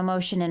hear some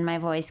emotion in my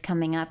voice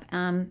coming up.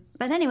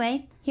 But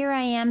anyway, here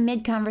I am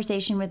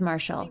mid-conversation with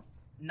Marshall.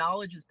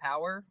 Knowledge is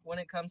power when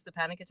it comes to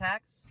panic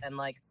attacks, and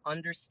like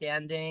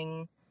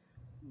understanding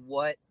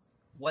what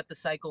the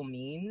cycle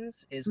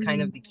means is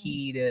kind of the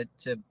key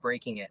to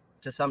breaking it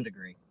to some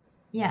degree.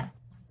 Yeah,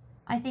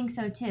 I think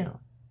so too.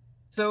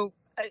 So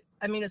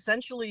I mean,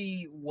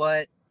 essentially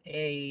what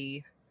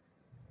a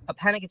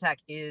panic attack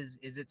is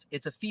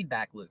it's a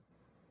feedback loop.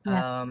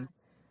 Yeah.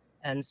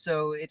 And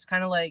so it's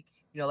kind of like,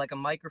 like a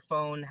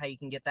microphone, how you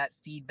can get that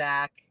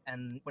feedback.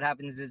 And what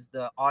happens is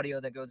the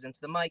audio that goes into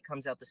the mic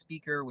comes out the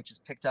speaker, which is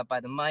picked up by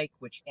the mic,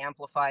 which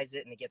amplifies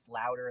it, and it gets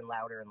louder and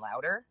louder and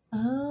louder.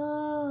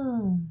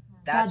 Oh,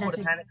 That's God, what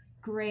a panic.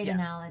 great Yeah.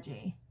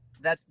 analogy.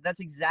 That's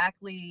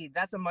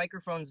a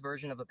microphone's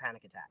version of a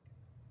panic attack.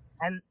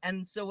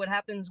 And so what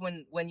happens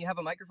when you have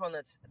a microphone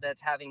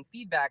that's having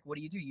feedback, what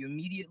do? You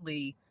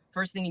immediately,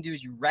 first thing you do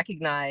is you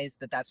recognize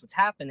that that's what's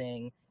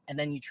happening, and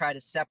then you try to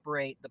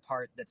separate the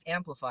part that's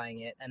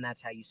amplifying it, and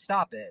that's how you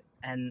stop it.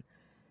 And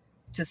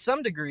to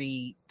some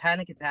degree,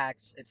 panic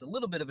attacks, it's a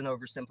little bit of an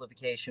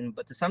oversimplification,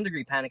 but to some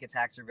degree, panic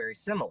attacks are very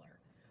similar.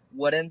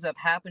 What ends up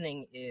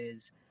happening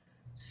is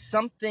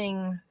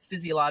something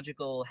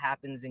physiological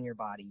happens in your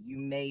body. You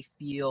may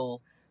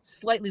feel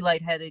slightly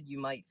lightheaded, you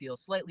might feel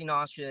slightly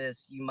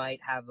nauseous, you might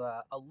have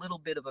a little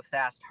bit of a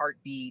fast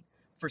heartbeat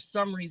for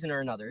some reason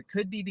or another. It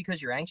could be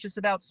because you're anxious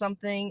about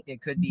something,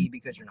 it could be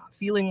because you're not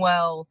feeling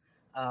well,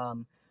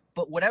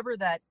 but whatever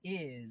that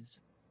is,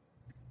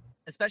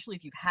 especially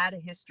if you've had a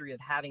history of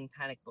having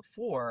panic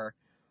before,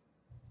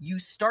 you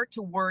start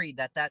to worry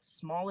that that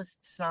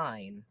smallest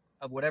sign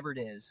of whatever it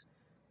is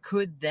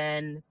could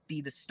then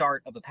be the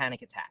start of a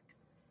panic attack.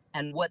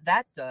 And what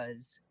that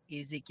does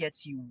is it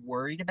gets you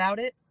worried about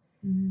it.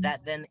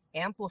 That then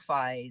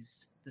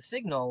amplifies the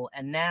signal,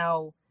 and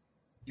now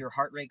your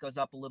heart rate goes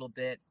up a little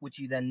bit, which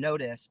you then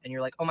notice, and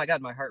you're like, oh my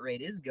God, my heart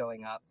rate is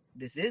going up.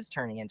 This is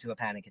turning into a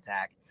panic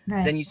attack.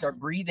 Right. Then you start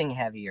breathing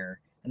heavier,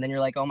 and then you're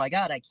like, oh my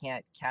God, I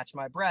can't catch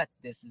my breath.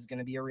 This is going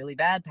to be a really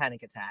bad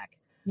panic attack.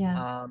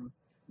 Yeah.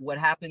 What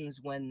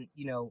happens when,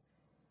 you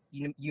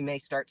may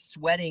start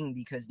sweating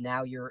because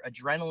now your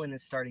adrenaline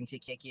is starting to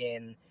kick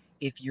in.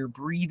 If you're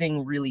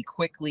breathing really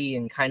quickly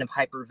and kind of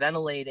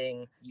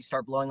hyperventilating, you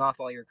start blowing off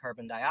all your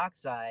carbon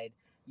dioxide.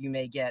 You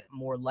may get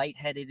more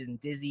lightheaded and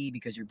dizzy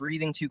because you're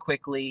breathing too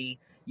quickly.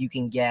 You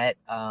can get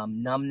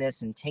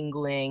numbness and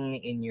tingling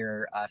in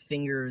your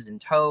fingers and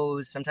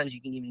toes. Sometimes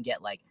you can even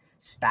get like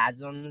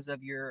spasms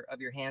of your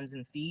hands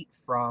and feet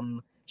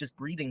from just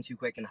breathing too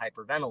quick and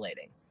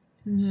hyperventilating.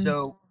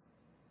 So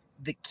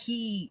the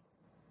key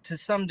to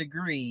some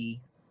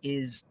degree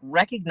is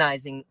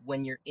recognizing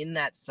when you're in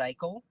that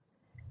cycle,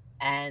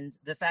 and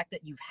the fact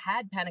that you've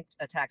had panic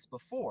attacks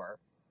before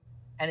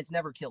and it's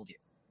never killed you,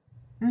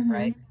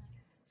 right?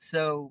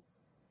 So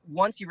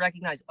once you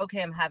recognize,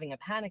 okay, I'm having a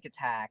panic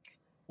attack,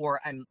 or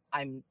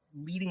I'm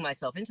leading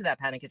myself into that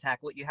panic attack,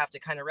 what you have to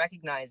kind of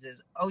recognize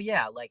is, oh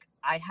yeah, like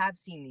I have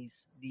seen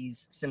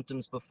these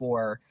symptoms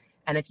before.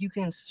 And if you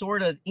can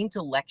sort of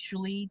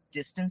intellectually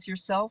distance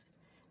yourself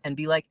and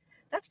be like,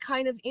 that's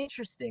kind of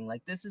interesting.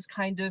 Like, this is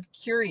kind of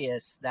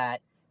curious that,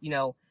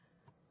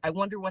 I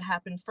wonder what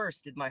happened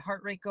first. Did my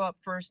heart rate go up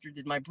first, or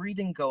did my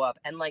breathing go up?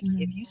 And like,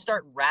 if you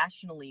start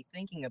rationally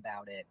thinking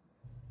about it,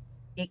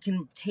 it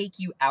can take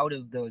you out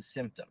of those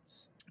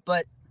symptoms.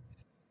 But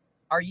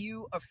are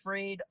you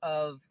afraid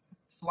of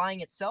flying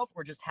itself,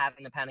 or just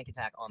having a panic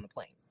attack on the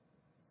plane?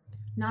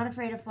 Not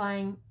afraid of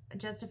flying,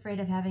 just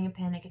afraid of having a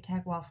panic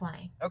attack while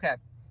flying. Okay.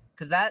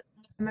 Because that...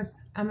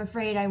 I'm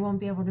afraid I won't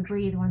be able to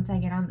breathe once I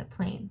get on the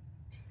plane.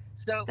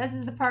 So... This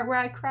is the part where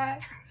I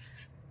cry.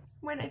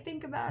 When I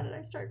think about it,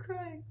 I start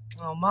crying.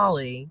 Oh,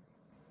 Molly.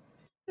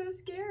 So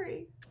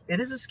scary. It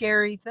is a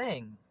scary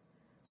thing.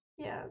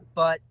 Yeah.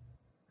 But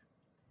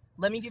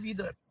let me give you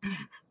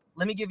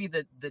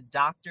the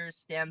doctor's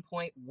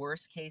standpoint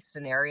worst case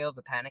scenario of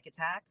a panic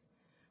attack,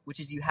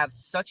 which is you have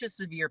such a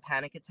severe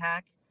panic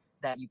attack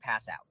that you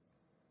pass out.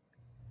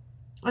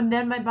 And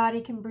then my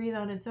body can breathe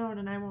on its own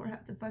and I won't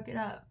have to fuck it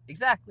up.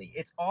 Exactly.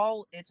 It's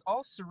all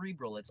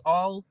cerebral. It's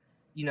all,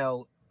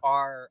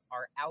 our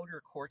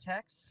outer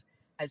cortex.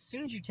 As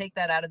soon as you take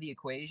that out of the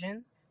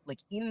equation, like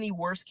in the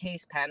worst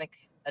case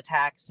panic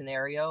attack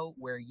scenario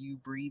where you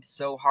breathe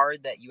so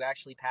hard that you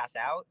actually pass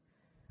out,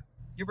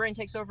 your brain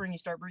takes over and you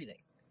start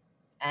breathing.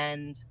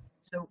 And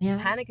so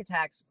panic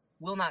attacks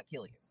will not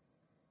kill you.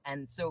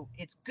 And so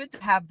it's good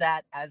to have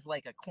that as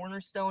like a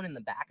cornerstone in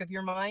the back of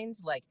your mind.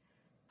 Like,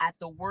 at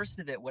the worst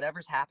of it,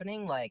 whatever's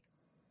happening, like,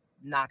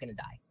 not going to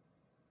die.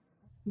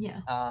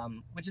 Yeah.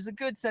 Which is a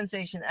good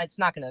sensation. It's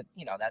not going to,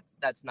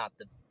 that's not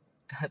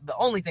the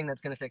only thing that's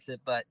going to fix it,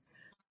 but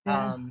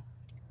and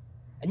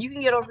you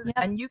can get over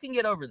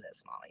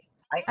this, Molly.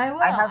 I will.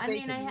 I have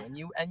faith in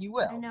you, and you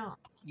will. I know.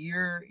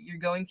 You're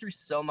going through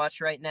so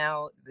much right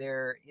now.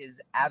 There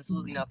is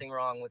absolutely nothing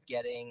wrong with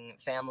getting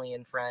family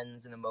and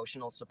friends and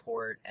emotional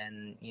support,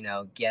 and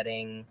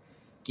getting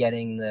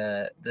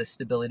the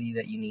stability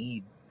that you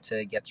need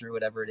to get through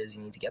whatever it is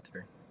you need to get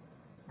through.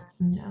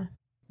 Yeah.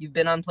 You've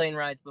been on plane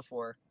rides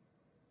before,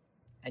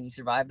 and you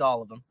survived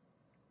all of them.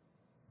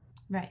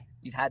 Right.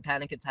 You've had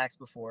panic attacks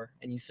before,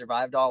 and you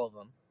survived all of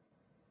them.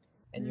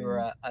 And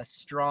you're a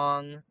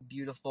strong,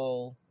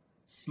 beautiful,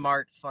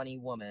 smart, funny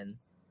woman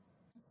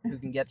who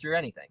can get through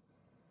anything.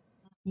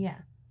 Yeah.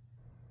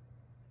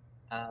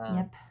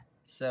 Yep.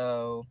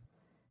 So...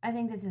 I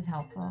think this is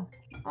helpful.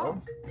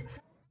 Oh.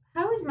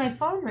 How is my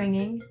phone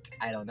ringing?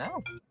 I don't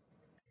know.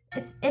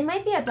 It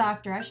might be a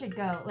doctor. I should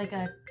go, like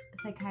a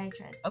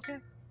psychiatrist. Okay.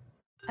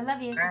 I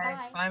love you.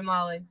 Bye. Bye,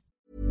 Molly.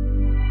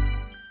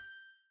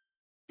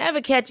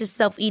 Ever catch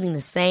yourself eating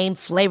the same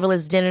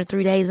flavorless dinner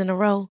 3 days in a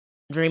row?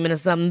 Dreaming of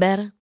something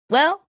better?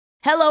 Well,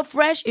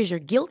 HelloFresh is your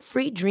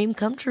guilt-free dream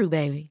come true,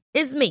 baby.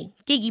 It's me,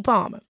 Keke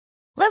Palmer.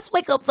 Let's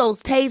wake up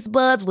those taste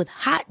buds with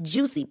hot,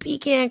 juicy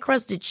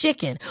pecan-crusted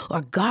chicken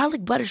or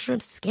garlic butter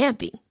shrimp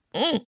scampi.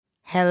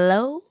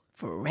 Hello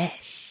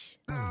Fresh.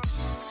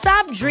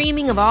 Stop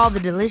dreaming of all the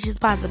delicious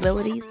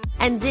possibilities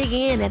and dig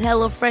in at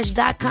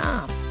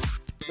HelloFresh.com.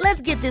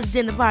 Let's get this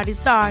dinner party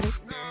started.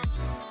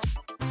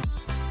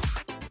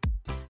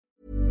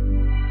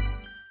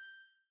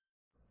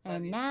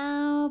 And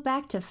now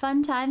back to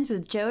fun times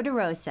with Joe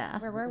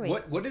DeRosa. Where were we?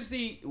 What is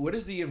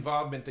the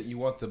involvement that you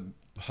want the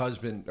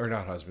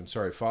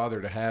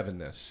father to have in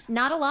this?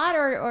 Not a lot,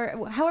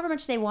 or however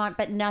much they want,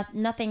 but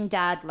nothing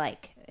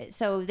dad-like.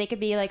 So they could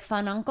be like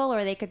fun uncle,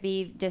 or they could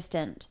be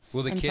distant.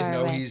 Will the kid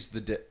know he's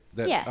the dad?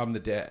 I'm the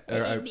dad.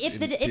 If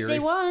they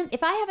want,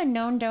 if I have a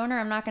known donor,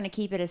 I'm not going to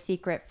keep it a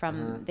secret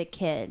from the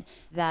kid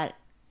that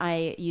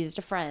I used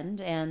a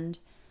friend, and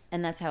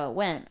that's how it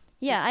went.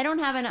 Yeah, I don't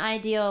have an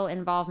ideal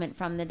involvement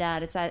from the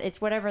dad. It's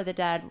whatever the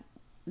dad,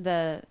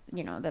 the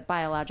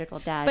biological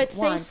dad But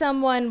say wants.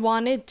 someone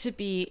wanted to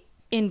be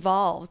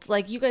involved,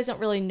 like you guys don't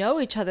really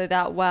know each other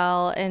that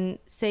well, and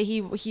say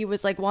he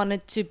was like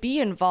wanted to be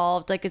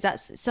involved, like is that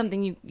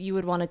something you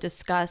would want to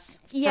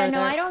discuss Yeah, further?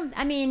 no, I don't.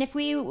 I mean,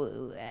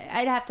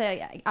 I'd have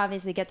to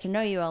obviously get to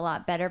know you a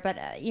lot better. But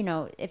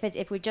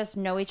if we just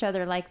know each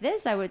other like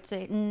this, I would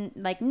say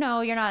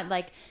no, you're not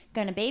like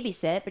going to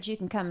babysit, but you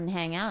can come and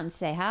hang out and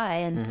say hi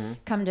and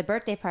come to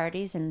birthday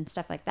parties and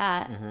stuff like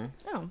that.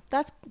 Oh,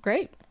 that's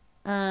great.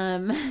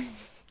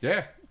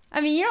 Yeah. I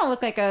mean, you don't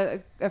look like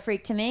a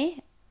freak to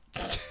me.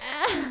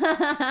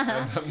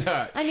 I'm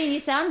not. I mean, you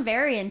sound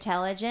very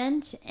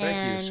intelligent.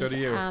 Thank you. So do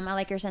you. I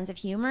like your sense of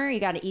humor. You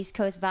got an East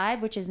Coast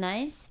vibe, which is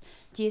nice.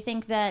 Do you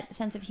think that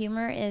sense of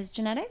humor is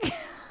genetic?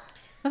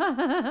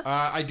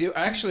 I do.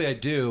 Actually, I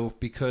do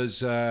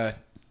because, my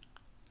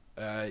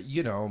I'm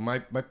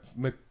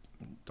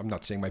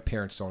not saying my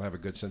parents don't have a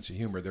good sense of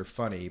humor. They're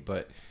funny,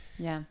 but,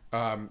 Yeah.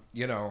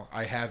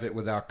 I have it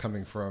without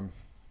coming from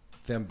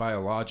them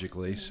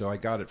biologically, so I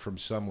got it from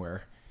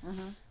somewhere.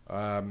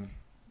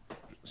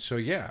 So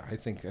yeah, I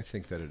think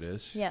that it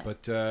is. Yeah.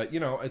 But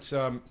it's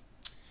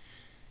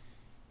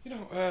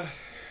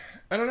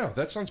I don't know.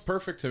 That sounds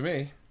perfect to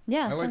me.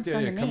 Yeah, it I like sounds the fun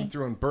idea to of coming me.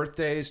 through on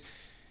birthdays.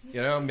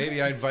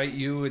 Maybe I invite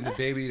you and the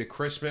baby to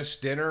Christmas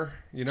dinner.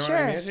 You know Sure.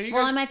 what I mean? So you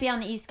Well, I guys- might be on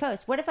the East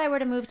Coast. What if I were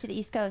to move to the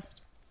East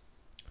Coast?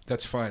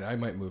 That's fine. I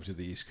might move to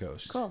the East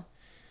Coast. Cool.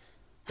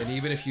 And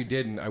even if you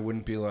didn't, I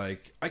wouldn't be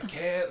like, I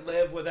can't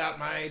live without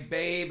my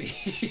baby.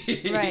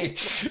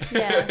 Right.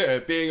 Yeah.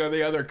 Being on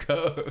the other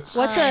coast.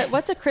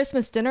 What's a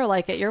Christmas dinner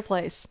like at your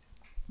place?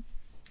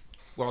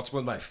 Well, it's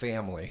with my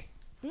family.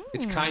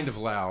 It's kind of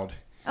loud.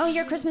 Oh,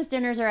 your Christmas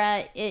dinners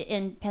are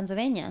in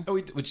Pennsylvania.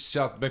 Oh,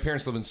 my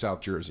parents live in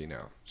South Jersey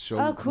now, so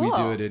Oh, cool.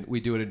 we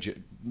do it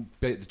in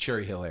the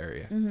Cherry Hill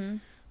area. Mm-hmm.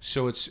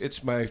 So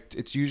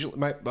it's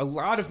usually a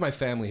lot of my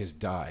family has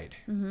died.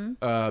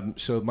 Mm-hmm.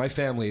 So my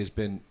family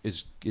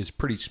is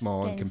pretty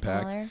small and Getting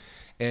compact. smaller.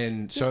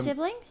 And Do you have so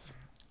siblings?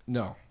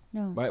 no.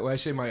 When I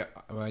say my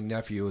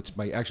nephew, it's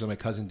actually my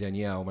cousin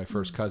Danielle, my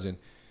first cousin.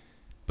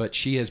 But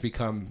she has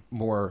become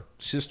more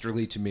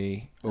sisterly to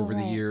me over the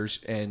right. years,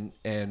 and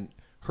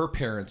her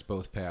parents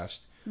both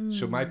passed.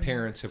 So my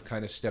parents have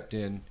kind of stepped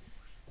in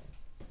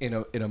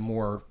a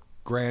more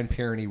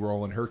grandparenty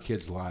role in her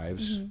kids'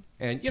 lives.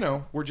 And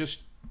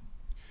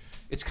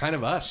it's kind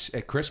of us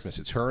at Christmas.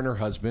 It's her and her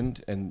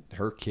husband and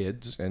her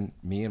kids and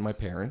me and my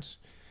parents,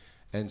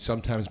 and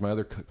sometimes my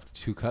other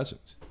two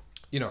cousins.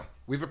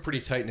 We have a pretty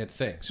tight-knit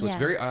thing. So it's Yeah.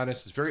 very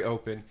honest. It's very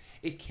open.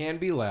 It can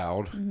be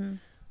loud,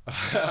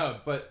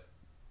 but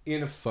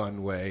in a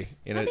fun way.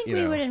 I think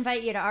we would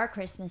invite you to our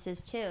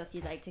Christmases too, if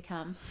you'd like to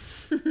come.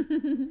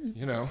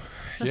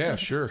 Yeah,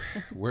 sure.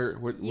 Where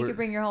You could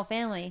bring your whole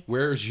family.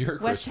 where's your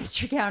Christmas?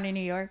 Westchester County,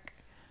 New York.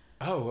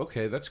 Oh,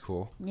 okay. That's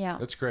cool. Yeah.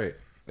 That's great.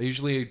 I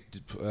usually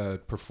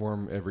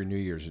perform every New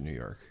Year's in New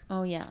York.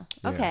 Oh yeah.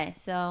 Yeah. Okay,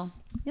 so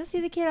you'll see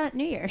the kid at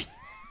New Year's.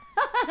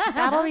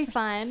 That'll be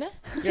fun.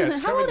 Yeah, it's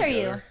How coming old are you?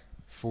 together.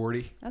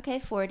 40. Okay,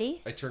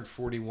 40. I turned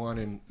 41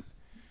 in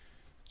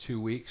 2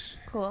 weeks,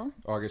 Cool.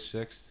 August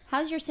 6th.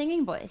 How's your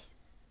singing voice?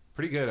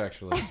 Pretty good,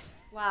 actually.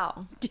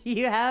 Wow. Do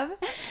you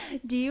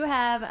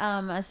have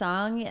a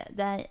song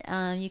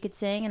that you could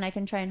sing and I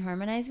can try and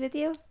harmonize with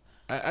you?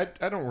 I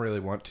don't really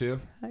want to.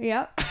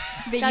 Yep.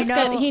 But That's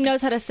good. He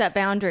knows how to set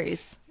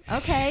boundaries.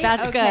 Okay.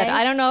 That's okay. good.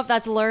 I don't know if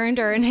that's learned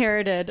or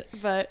inherited,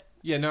 but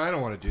Yeah, no, I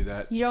don't want to do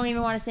that. You don't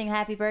even want to sing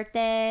Happy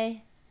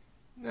Birthday?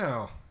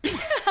 No. No.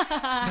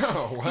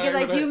 Why Because I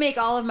would do make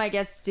all of my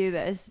guests do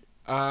this.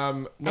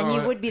 No, And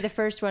you would be the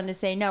first one to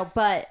say no,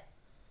 but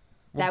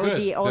Well, that would good.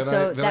 be Then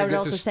also then I that would get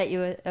also to set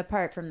you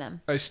apart from them.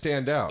 I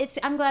stand out.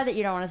 I'm glad that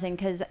you don't want to sing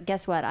because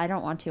guess what? I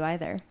don't want to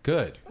either.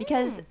 Good.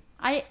 Because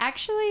I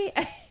actually,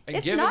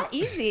 it's given- not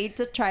easy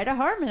to try to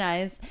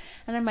harmonize.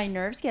 And then my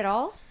nerves get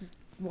all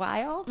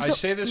wild. I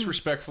say this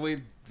respectfully.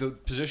 The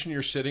position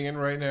you're sitting in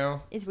right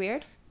now, Is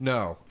weird.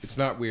 no, it's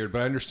not weird,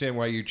 but I understand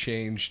why you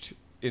changed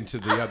into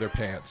the other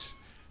pants.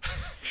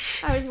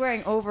 I was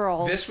wearing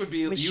overalls. This would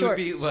be, with you shorts.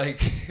 would be like,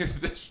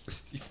 this.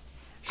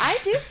 I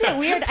do sit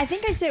weird. I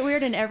think I sit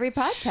weird in every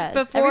podcast.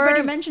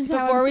 Everybody mentions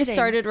how before I'm we sitting.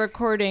 started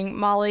recording,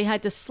 Molly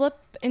had to slip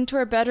into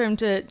her bedroom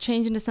to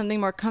change into something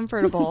more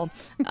comfortable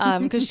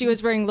because she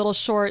was wearing little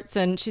shorts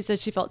and she said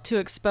she felt too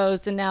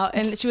exposed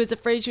and she was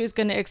afraid she was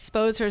going to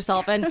expose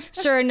herself, and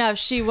sure enough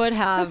she would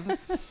have.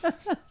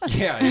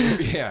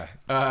 Yeah.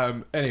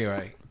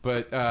 Anyway,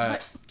 but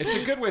it's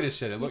a good way to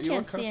sit. You can't look see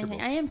comfortable.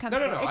 anything. I am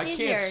comfortable. No. It's I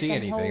easier can't see than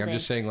anything. I'm holding.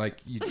 just saying,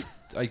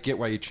 I get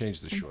why you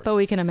changed the shorts. But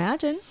we can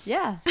imagine.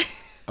 Yeah.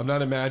 I'm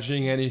not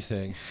imagining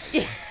anything.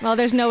 Well,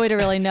 there's no way to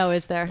really know,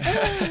 is there?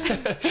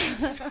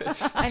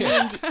 I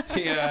mean,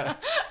 Yeah.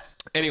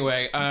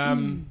 Anyway,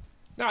 no,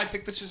 I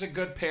think this is a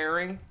good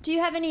pairing. do you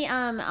have any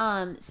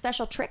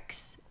special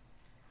tricks?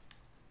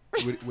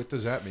 What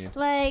does that mean?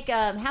 Like,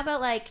 how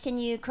about can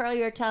you curl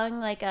your tongue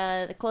like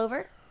the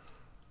clover?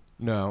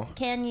 No.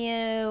 Can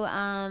you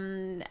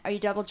are you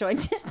double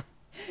jointed?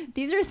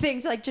 These are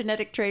things like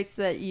genetic traits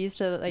that you used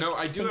to like No,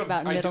 I do think have.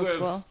 about in I middle do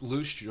school.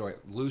 have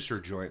looser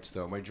joints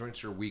though. My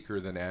joints are weaker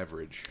than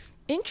average.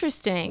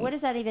 Interesting. What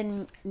does that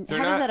even? They're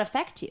how does not- that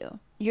affect you?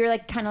 You're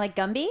like kind of like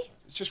Gumby.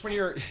 It's just when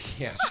you're.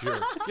 Yeah, sure.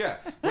 Yeah.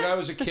 When I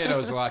was a kid, I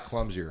was a lot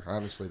clumsier.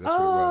 Honestly, that's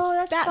what it Oh,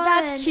 was. that's fun.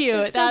 That's cute.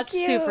 That's, so That's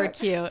cute. super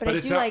cute. But But I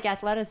it's do not- like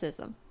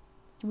athleticism.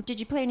 Did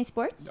you play any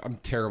sports? I'm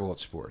terrible at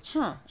sports.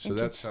 Huh. So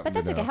that's something. But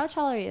that's to okay. know. How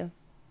tall are you?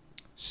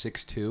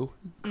 6'2".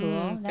 Cool.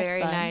 That's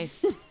Very fun.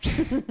 nice.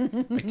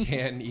 I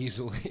tan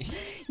easily.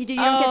 You do. You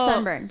don't get Oh.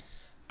 sunburned.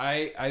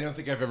 I don't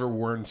think I've ever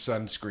worn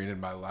sunscreen in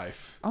my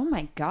life Oh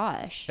my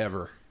gosh.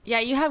 ever. Yeah,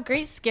 you have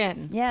great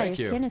skin. Yeah, Thank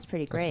your you. skin is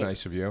pretty great. That's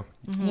nice of you.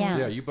 Yeah.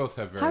 Yeah, you both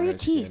have very. How are your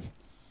nice teeth? Skin.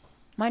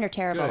 Mine are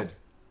terrible. Good.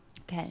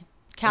 Okay.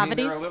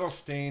 Cavities. they're a little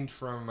stained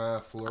from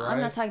fluoride.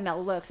 I'm not talking about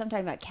looks. I'm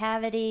talking about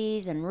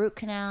cavities and root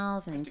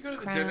canals and I have to go to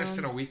the dentist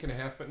in a crowns. week and a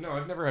half, but no,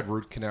 I've never had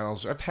root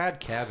canals. I've had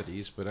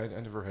cavities, but I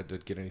never had to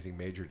get anything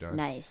major done.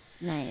 Nice,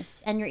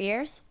 nice. And your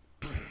ears?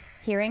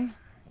 Hearing?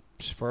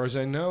 As far as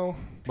I know,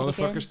 Pretty good.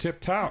 motherfucker's tip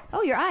top.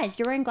 Oh, your eyes.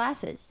 You're wearing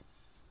glasses.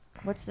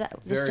 What's that?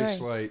 The Very story?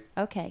 slight,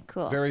 Okay,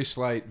 cool. very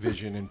slight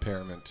vision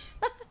impairment.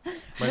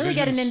 My really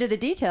getting vision's- into the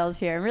details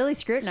here. I'm really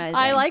scrutinizing.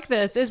 I like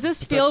this. Does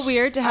this feel That's-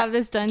 weird to have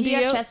this done Do to you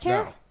you? have chest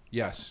hair? No.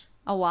 Yes.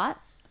 A what?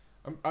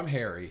 I'm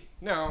hairy.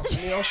 No,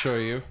 I mean, I'll show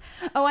you.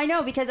 Oh, I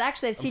know because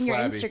actually I've seen your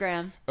flabby.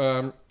 Instagram.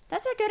 Um,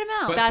 That's a good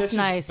amount. but That's this is-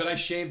 nice. but I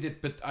shaved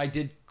it, but I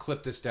did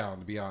clip this down,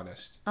 to be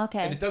honest. Okay.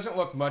 And it doesn't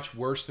look much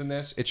worse than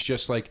this. It's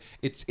just like,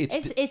 it's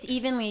it's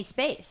evenly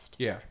spaced.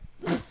 yeah.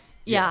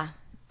 Yeah.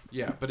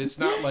 Yeah, but it's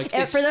not like, For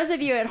it's, those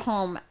of you at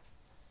home,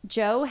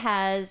 Joe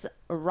has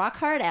rock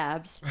hard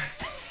abs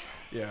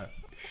yeah.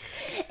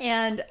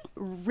 and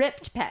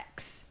ripped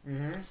pecs,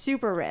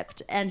 super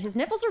ripped, and his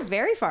nipples are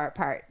very far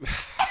apart.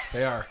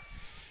 They are.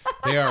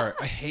 They are.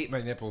 I hate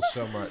my nipples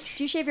so much.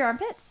 Do you shave your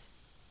armpits?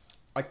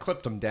 I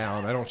clipped them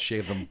down. I don't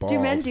shave them bald. Do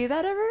men do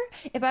that ever?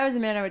 If I was a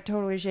man, I would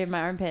totally shave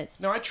my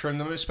armpits. No, I trim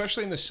them,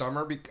 especially in the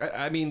summer.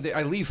 I mean,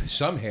 I leave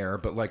some hair,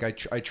 but like I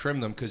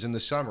trim them because in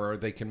the summer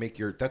they can make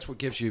your. That's what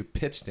gives you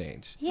pit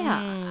stains.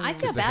 Yeah, I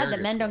feel the hair bad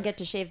that men gets don't wet. get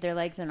to shave their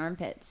legs and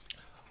armpits.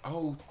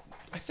 Oh,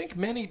 I think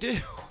many do.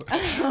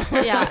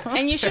 Yeah.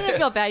 And you shouldn't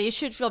feel bad. You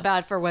should feel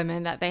bad for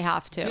women that they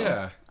have to.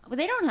 Yeah. Well,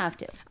 they don't have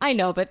to, I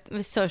know, but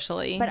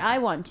socially. but I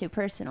want to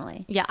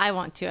personally yeah, I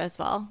want to as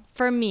well.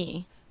 For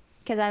me,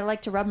 because I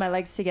like to rub my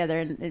legs together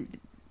and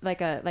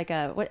like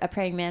a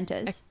praying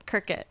mantis.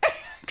 cricket.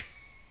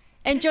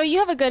 And Joe, you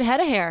have a good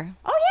head of hair.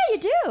 Oh yeah,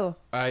 you do.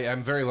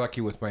 I'm very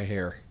lucky with my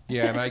hair.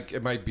 Yeah,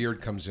 and my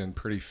beard comes in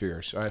pretty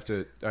fierce. I have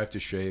to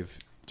shave.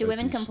 Do a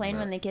women decent complain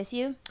when amount. they kiss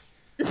you?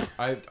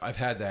 I've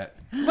had that.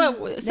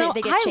 But so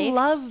they get I chafed?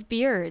 love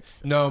beards.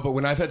 No, but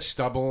when I've had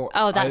stubble,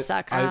 Oh, that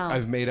sucks.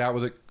 I've made out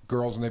with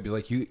girls, and they'd be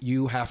like,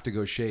 "You have to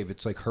go shave.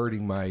 It's like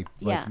hurting my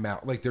Yeah.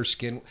 mouth, like their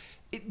skin."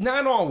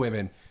 Not all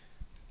women,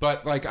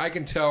 but like I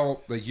can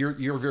tell, like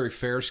you're very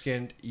fair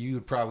skinned.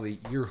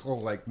 Your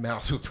whole like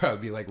mouth would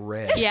probably be like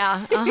red.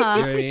 Yeah. Uh huh. You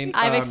know what I mean?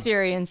 I've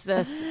experienced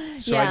this.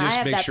 So yeah, I just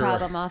have make that sure.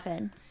 problem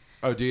often.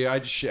 Oh, do you? I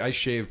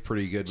shave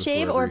pretty good. before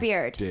Shave or every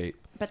beard? Date.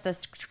 But the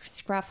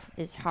scruff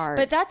is hard.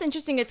 But that's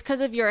interesting. It's because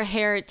of your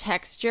hair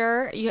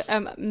texture.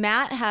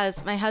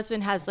 My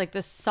husband has like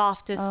the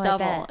softest Oh, I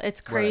stubble. bet.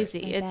 It's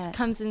crazy. I It bet.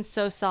 comes in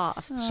so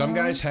soft. Some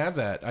guys have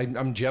that.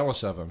 I'm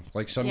jealous of them.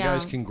 Like some Yeah.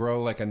 guys can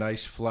grow like a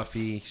nice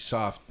fluffy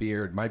soft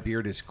beard. My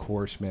beard is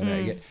coarse,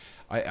 man.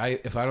 I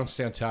if I don't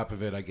stay on top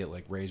of it, I get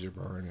like razor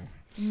burn.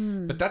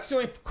 But that's the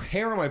only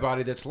hair on my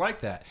body that's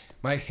like that.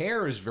 My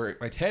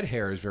head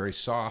hair is very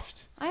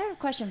soft. I have a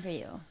question for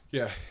you.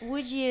 Yeah.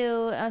 Would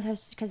you,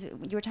 because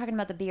you were talking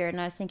about the beard,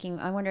 and I was thinking,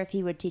 I wonder if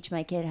he would teach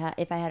my kid,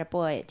 if I had a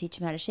boy, teach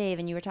him how to shave,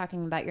 and you were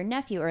talking about your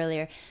nephew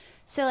earlier.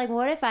 So, like,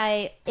 what if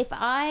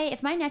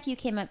my nephew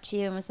came up to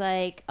you and was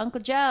like, Uncle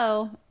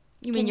Joe,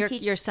 You mean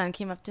can your son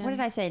came up to him? what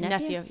did I say,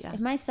 nephew? Yeah. If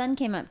my son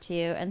came up to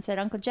you and said,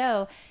 Uncle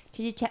Joe,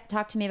 could you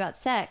talk to me about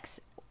sex?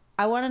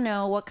 I want to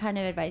know what kind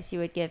of advice you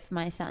would give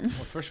my son. Well,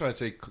 first of all, I'd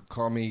say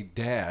call me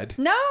Dad.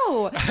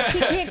 No, he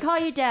can't call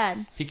you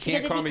dad. He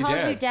can't call me Because if he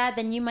calls dad. you dad,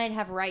 then you might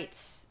have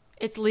rights.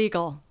 It's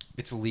legal.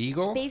 It's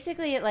legal.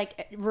 Basically, it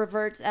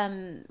reverts.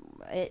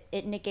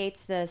 It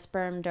negates the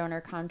sperm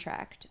donor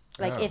contract.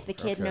 Like Oh, if the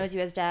kid okay. knows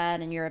you as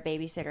dad and you're a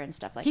babysitter and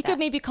stuff like He that. could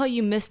maybe call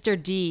you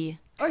Mr. D.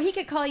 or he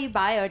could call you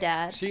bio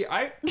dad. See,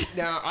 I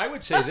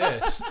would say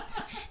this.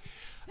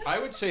 I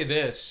would say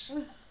this.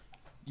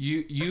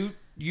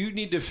 You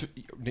need to.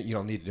 You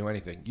don't need to do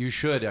anything. You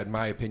should, in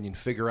my opinion,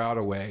 figure out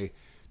a way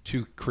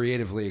to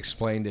creatively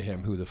explain to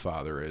him who the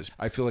father is.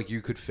 I feel like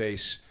you could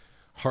face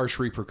harsh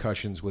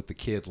repercussions with the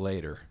kid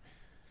later.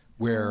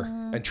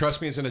 And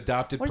trust me, as an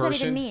adopted What does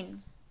person, that even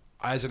mean?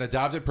 as an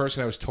adopted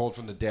person, I was told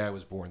from the day I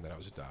was born that I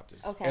was adopted.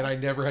 Okay. And I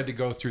never had to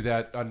go through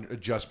that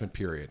adjustment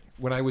period.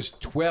 When I was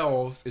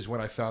 12 is when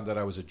I found that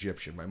I was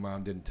Egyptian. My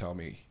mom didn't tell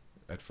me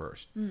at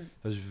first. It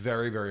was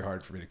very, very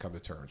hard for me to come to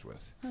terms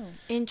with.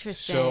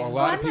 Interesting. So a lot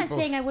Well, of I'm not people.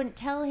 saying I wouldn't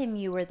tell him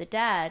you were the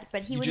dad,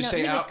 but he You would just know.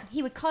 say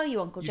He would call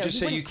you Uncle You Joe. just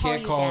He say you wouldn't call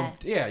can't call him.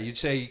 Dad. Yeah, you'd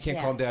say you can't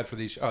call him dad for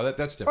these. Oh,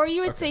 that's different. Or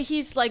you would Okay. say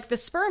he's like the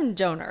sperm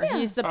donor. Yeah.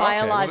 He's the Okay, well,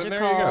 then biological there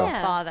you go.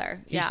 Yeah.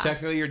 father. He's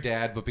technically your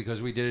dad, but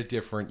because we did it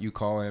different, you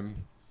call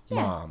him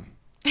mom.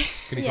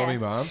 Can you call me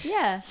mom?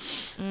 Yeah.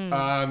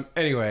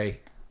 Anyway,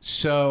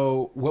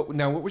 so what?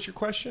 Now, what was your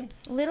question?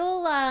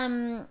 Little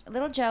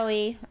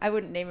Joey. I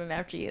wouldn't name him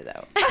after you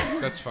though.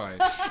 That's fine.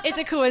 It's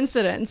a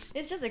coincidence.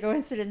 It's just a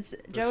coincidence.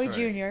 Joey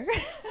right. Jr.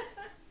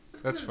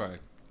 That's fine.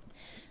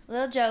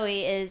 Little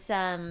Joey is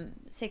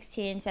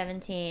 16,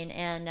 17,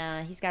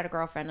 and he's got a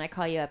girlfriend. I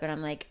call you up and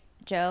I'm like,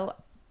 Joe,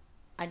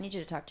 I need you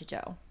to talk to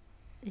Joe.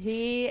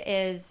 He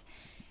is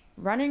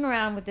running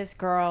around with this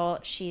girl.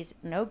 She's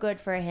no good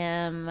for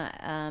him.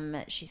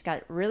 She's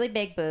got really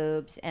big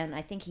boobs, and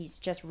I think he's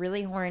just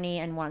really horny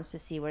and wants to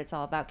see what it's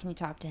all about. Can you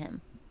talk to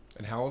him?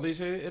 And how old is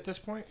he at this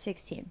point?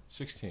 16.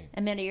 16.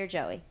 Amanda, you're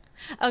Joey.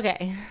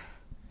 Okay.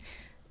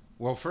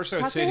 Well, first I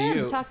would Talk say to to him.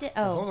 you. Talk to-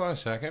 Well, oh. hold on a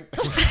second.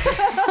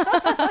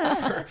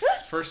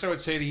 First, I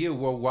would say to you.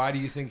 Well, why do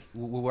you think?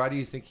 Why do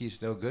you think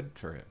he's no good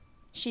for him?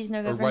 She's no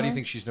Or good for why him. do you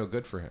think she's no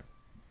good for him?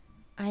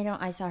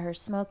 I saw her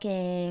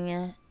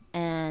smoking,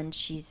 and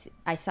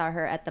I saw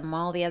her at the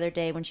mall the other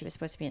day when she was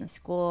supposed to be in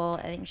school.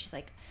 I think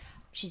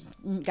she's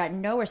got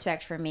no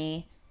respect for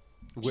me.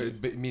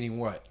 Meaning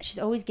what? She's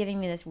always giving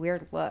me this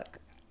weird look.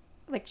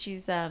 Like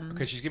she's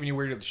Because she's giving you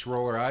weird. She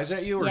roll her eyes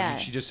at you, or Yeah.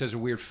 she just has a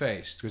weird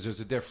face? Because there's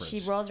a difference. she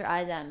rolls her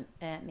eyes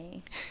at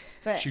me.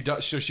 But She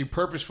does. So she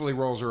purposefully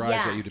rolls her eyes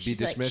yeah, at you to be she's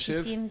like- dismissive.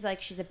 she seems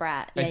like she's a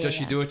brat. And Yeah, does yeah,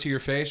 she yeah. do it to your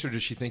face, or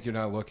does she think you're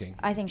not looking?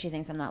 I think she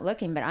thinks I'm not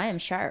looking, but I am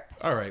sharp.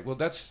 All right. Well,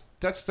 that's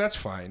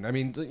fine. I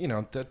mean, you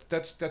know,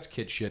 that's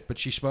kid shit. But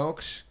she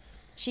smokes.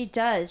 She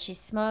does. She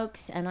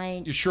smokes,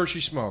 and You're sure she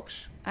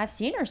smokes? I've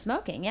seen her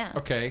smoking. Yeah.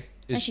 Okay.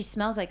 And she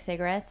smells like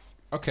cigarettes.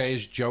 Okay.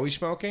 Is Joey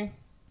smoking?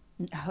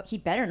 No, he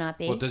better not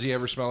be. Well, does he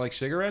ever smell like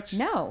cigarettes?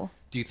 No,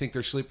 Do you think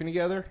they're sleeping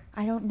together?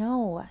 I don't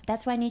know.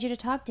 That's why I need you to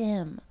talk to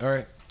him. All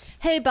right.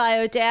 Hey,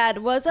 Bio Dad,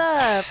 what's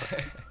up?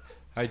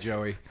 Hi,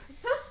 Joey.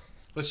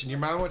 Listen, your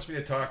mom wants me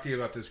to talk to you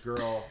about this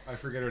girl. I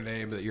forget her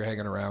name that you're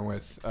hanging around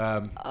with.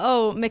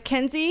 Oh,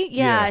 Mackenzie?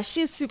 Yeah,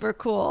 she's super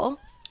cool.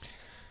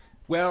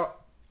 Well,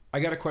 I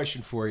got a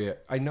question for you.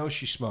 I know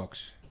she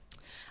smokes.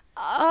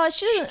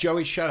 She doesn't.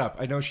 Joey, shut up.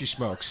 I know she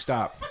smokes.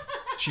 Stop.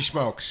 She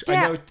smokes. I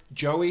Dad. know,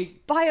 Joey.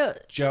 Bio.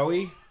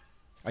 Joey,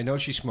 I know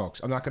she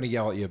smokes. I'm not going to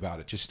yell at you about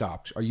it. Just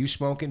stop. Are you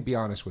smoking? Be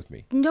honest with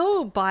me.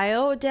 No,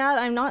 Bio Dad,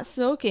 I'm not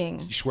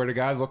smoking. You swear to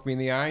God, look me in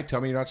the eye. Tell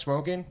me you're not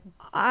smoking.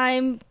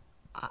 I'm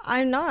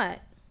not.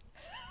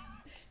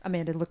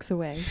 Amanda looks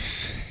away.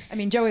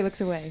 Joey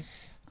looks away.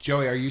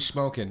 Joey, are you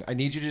smoking? I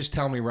need you to just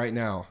tell me right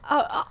now.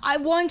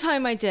 One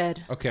time I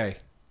did. Okay.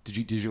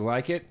 Did you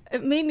like it?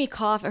 It made me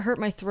cough. It hurt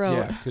my throat.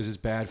 Yeah, because it's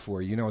bad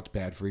for you. You know it's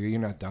bad for you.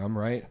 You're not dumb,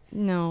 right?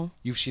 No.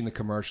 You've seen the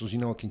commercials. You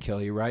know it can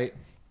kill you, right?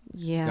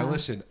 Yeah. Now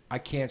listen, I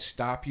can't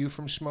stop you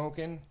from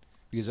smoking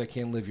because I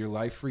can't live your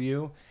life for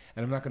you,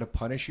 and I'm not going to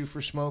punish you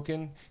for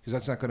smoking because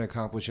that's not going to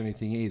accomplish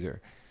anything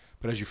either.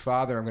 But as your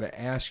father, I'm going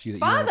to ask you that.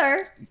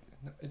 Father?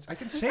 I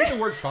can say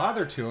the word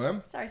father to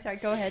him. Sorry.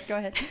 Go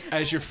ahead.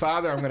 As your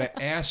father, I'm going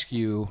to ask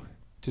you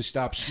to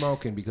stop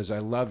smoking because I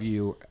love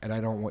you and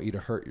I don't want you to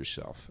hurt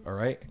yourself. All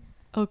right?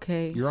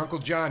 Okay. Your Uncle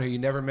John, who you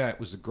never met,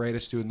 was the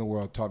greatest dude in the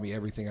world. Taught me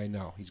everything I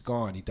know. He's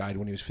gone. He died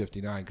when he was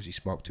 59 because he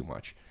smoked too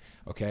much.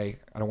 Okay?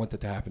 I don't want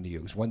that to happen to you.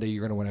 Because one day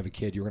you're going to want to have a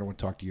kid. You're going to want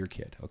to talk to your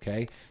kid.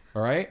 Okay?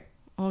 All right?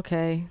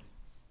 Okay.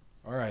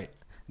 All right.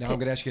 Now I'm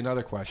going to ask you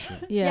another question.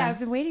 Yeah. I've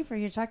been waiting for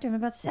you to talk to him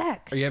about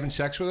sex. Are you having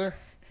sex with her?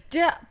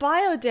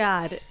 Bio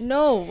Dad.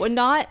 No,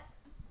 not.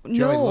 Joey,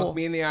 No. look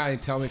me in the eye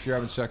and tell me if you're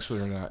having sex with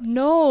her or not.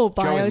 No,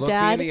 Joey, Bio look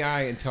Dad. me in the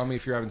eye and tell me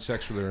if you're having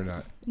sex with her or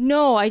not.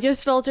 No, I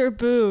just felt her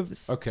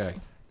boobs. Okay.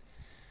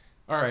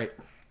 All right.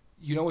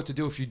 You know what to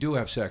do if you do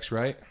have sex,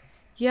 right?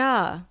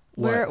 Yeah.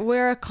 What?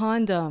 Wear a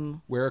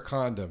condom. Wear a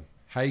condom.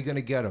 How you going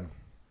to get them?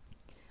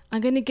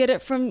 I'm going to get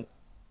it from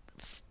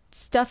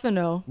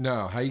Stefano.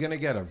 No. How you going to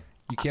get them?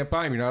 You can't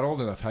buy them. You're not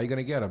old enough. How you going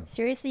to get them?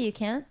 Seriously, you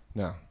can't?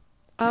 No.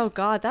 Oh,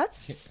 God,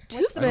 that's I stupid.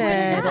 don't think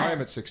you can buy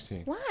them at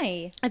 16.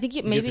 Why? I think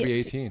get maybe to be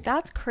 18.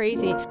 That's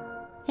crazy.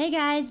 Hey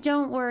guys,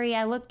 don't worry.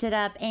 I looked it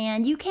up,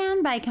 and you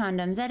can buy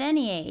condoms at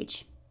any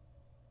age.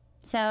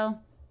 So,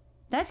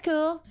 that's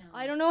cool.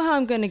 I don't know how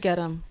I'm going to get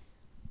them.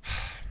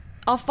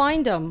 I'll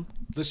find them.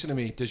 Listen to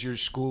me. Does your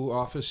school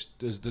office,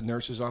 does the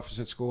nurse's office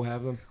at school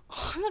have them?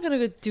 I'm not going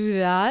to go do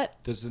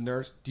that. Does the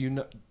nurse, do you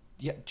know,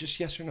 yeah, just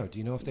yes or no. Do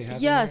you know if they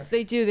have Yes, them?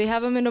 they do. They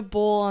have them in a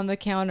bowl on the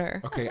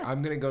counter. Okay,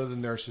 I'm going to go to the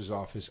nurse's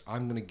office.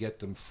 I'm going to get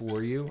them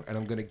for you, and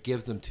I'm going to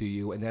give them to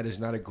you, and that is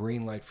not a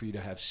green light for you to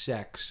have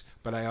sex,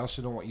 but I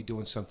also don't want you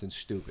doing something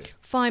stupid.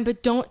 Fine,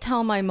 but don't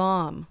tell my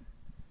mom.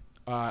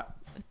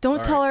 Don't all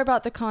tell right. her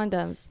about the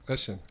condoms.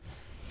 Listen,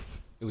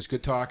 it was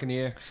good talking to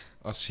you.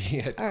 I'll see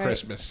you at All right.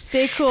 Christmas.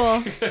 Stay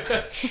cool.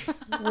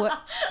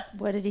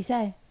 What did he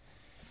say?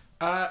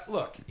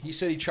 Look, he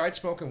said he tried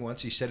smoking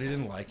once. He said he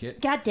didn't like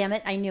it. God damn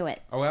it, I knew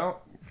it. Oh,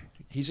 well,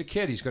 He's a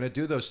kid. He's going to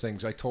do those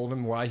things. I told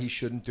him why he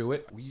shouldn't do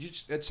it.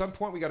 At some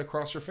point, we got to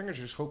cross our fingers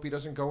and just hope he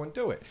doesn't go and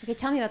do it. Okay,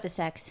 tell me about the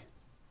sex.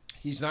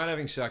 He's not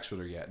having sex with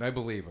her yet, and I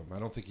believe him. I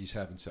don't think he's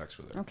having sex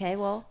with her. Okay,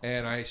 well.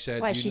 And I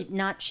said, why she's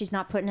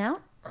not putting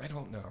out? I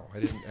don't know. I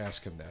didn't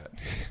ask him that.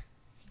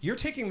 You're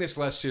taking this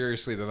less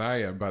seriously than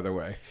I am, by the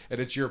way,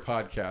 and it's your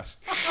podcast.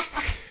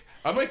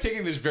 I'm like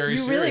taking this very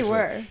seriously. You really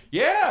were.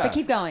 Yeah. But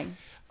keep going.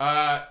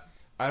 I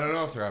don't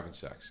know if they're having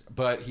sex,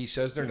 but he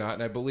says they're not,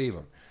 and I believe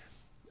him.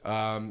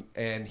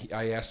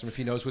 I asked him if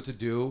he knows what to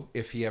do.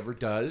 If he ever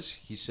does,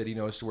 he said he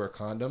knows to wear a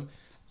condom.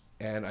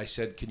 And I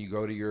said, can you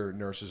go to your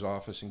nurse's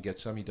office and get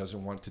some? He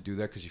doesn't want to do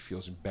that because he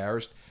feels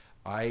embarrassed.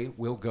 I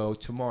will go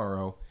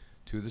tomorrow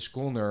to the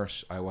school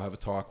nurse. I will have a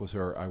talk with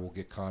her. I will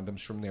get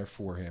condoms from there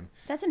for him.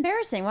 That's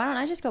embarrassing. Why don't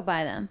I just go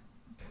buy them?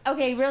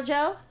 Okay, Real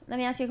Joe, let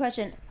me ask you a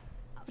question.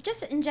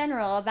 Just in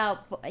general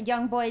about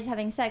young boys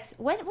having sex.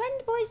 When do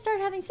boys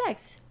start having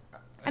sex?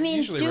 I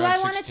mean, do I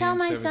want to tell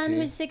my 16, son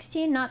who's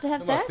 16 not to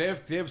have Look, sex?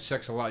 they have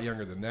sex a lot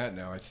younger than that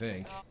now, I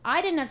think. I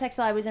didn't have sex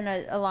till I was in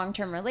a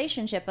long-term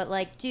relationship, but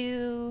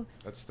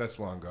That's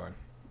long gone.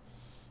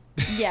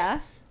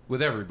 Yeah.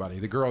 With everybody,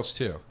 the girls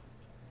too.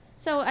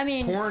 So, I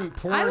mean, porn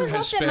I would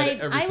has hope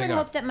sped that I would up.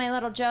 hope that my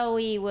little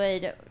Joey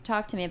would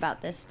talk to me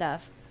about this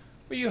stuff.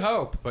 Well, you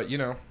hope, but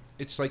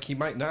it's like he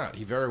might not.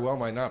 He very well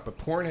might not. But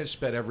porn has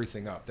sped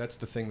everything up. That's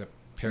the thing that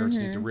parents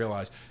need to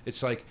realize.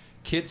 It's like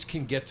kids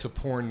can get to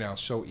porn now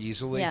so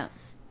easily. Yeah.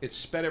 It's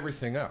sped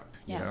everything up,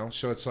 you know?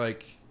 So it's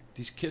like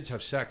these kids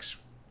have sex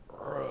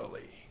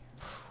early.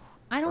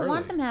 I don't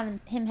want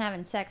him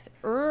having sex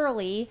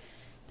early,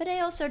 but I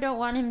also don't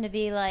want him to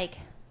be like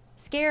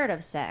scared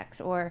of sex.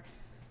 Or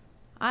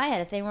I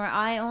had a thing where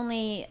I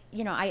only,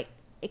 I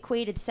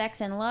equated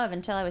sex and love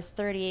until I was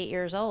 38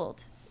 years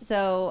old.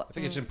 So I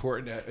think it's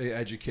important to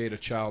educate a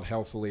child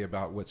healthily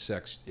about what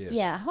sex is.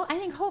 Yeah, I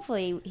think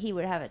hopefully he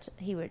would have it.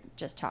 He would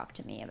just talk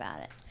to me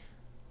about it.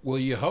 Well,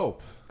 you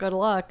hope. Good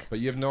luck. But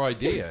you have no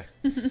idea.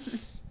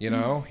 He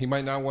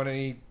might not want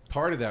any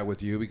part of that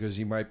with you because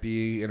he might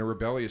be in a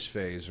rebellious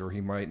phase, or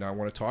he might not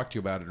want to talk to you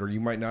about it, or you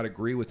might not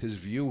agree with his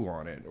view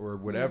on it, or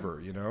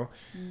whatever,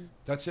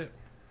 That's it.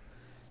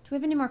 Do we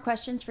have any more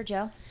questions for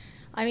Joe?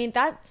 I mean,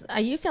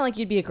 you sound like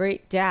you'd be a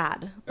great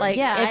dad. Like,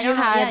 yeah,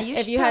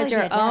 if you had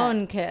your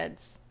own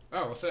kids.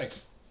 Oh, well,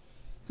 thanks.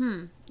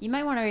 You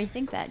might want to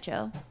rethink that,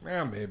 Joe.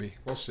 Yeah, maybe.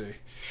 We'll see.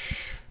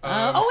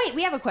 Wait,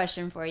 we have a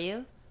question for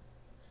you.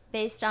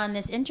 Based on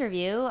this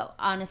interview,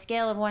 on a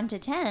scale of 1 to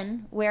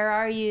 10, where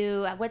are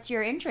you? What's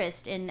your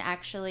interest in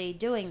actually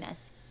doing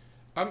this?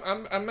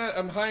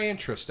 I'm high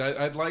interest.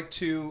 I'd like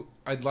to.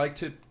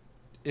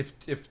 If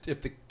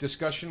the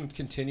discussion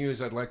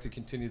continues, I'd like to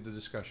continue the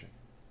discussion.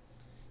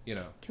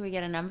 Can we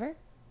get a number?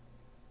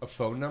 A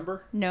phone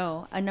number?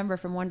 No, a number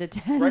from 1 to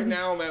 10. Right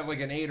now, I'm at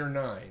like an 8 or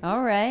 9.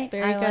 All right,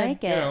 very good.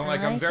 Like it.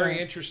 I'm very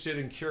interested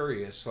and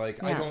curious.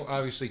 Like, I don't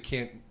obviously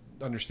can't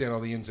understand all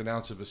the ins and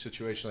outs of a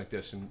situation like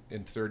this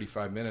in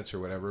 35 minutes or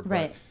whatever.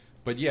 Right.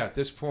 But yeah, at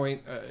this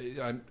point,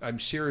 I'm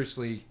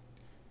seriously.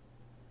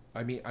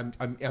 I mean,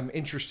 I'm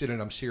interested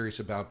and I'm serious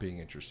about being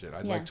interested.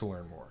 I'd like to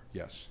learn more.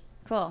 Yes.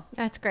 Cool.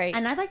 That's great.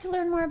 And I'd like to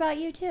learn more about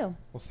you too.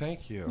 Well,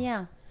 thank you.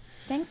 Yeah.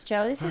 Thanks,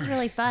 Joe. This was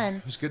really fun.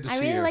 It was good to see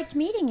you. I really liked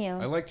meeting you.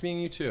 I liked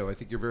meeting you too. I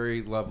think you're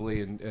very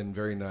lovely and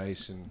very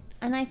nice and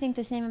I think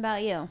the same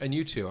about you. And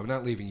you too. I'm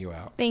not leaving you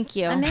out. Thank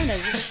you. Amanda,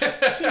 she's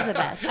the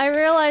best. I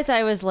realized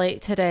I was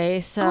late today,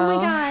 so. Oh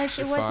my gosh,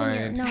 it You're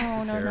wasn't fine.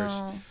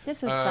 No.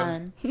 This was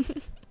fun.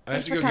 I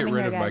have to go get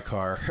rid of my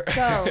car.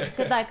 Go.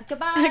 Good luck.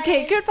 Goodbye.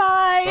 Okay,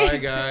 goodbye. Bye,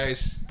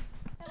 guys.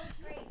 That was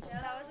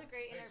a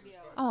great interview.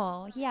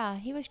 Oh, yeah,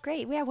 he was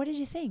great. Yeah, what did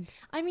you think?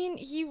 I mean,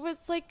 he was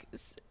like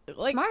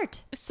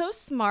smart. So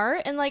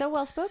smart and so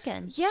well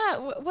spoken. Yeah,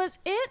 was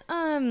it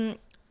on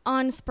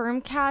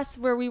Spermcast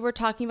where we were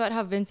talking about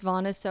how Vince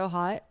Vaughn is so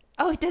hot?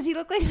 Oh, does he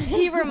look like Vince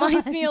He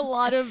reminds me a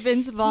lot of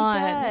Vince Vaughn.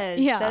 He does.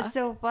 Yeah. That's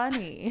so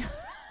funny.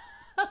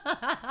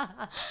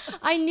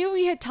 I knew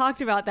we had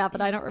talked about that,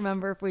 but I don't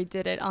remember if we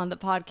did it on the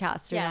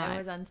podcast or not. Yeah, it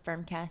was on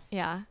Spermcast.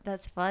 Yeah.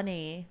 That's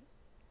funny.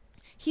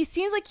 He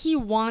seems like he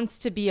wants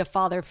to be a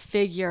father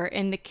figure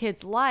in the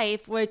kid's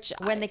life, which...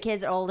 When the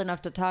kid's old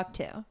enough to talk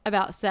to.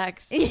 About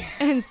sex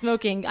and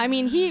smoking. I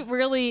mean, he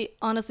really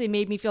honestly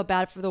made me feel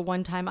bad for the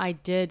one time I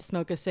did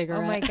smoke a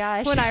cigarette. Oh my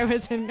gosh. When I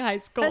was in high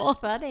school.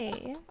 That's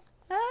funny.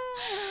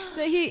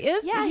 So he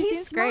is. Yeah, he he's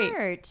seems smart.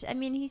 Great. I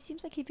mean, he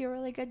seems like he'd be a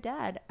really good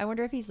dad. I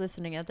wonder if he's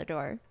listening at the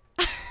door.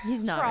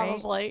 He's not,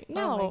 Probably. Right?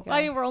 No. Oh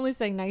I mean, we're only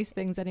saying nice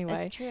things anyway.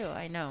 That's true.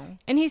 I know.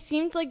 And he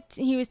seemed like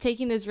he was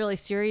taking this really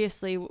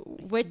seriously,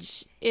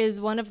 which is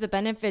one of the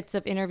benefits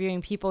of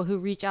interviewing people who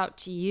reach out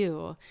to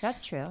you.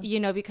 That's true.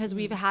 Because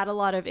we've had a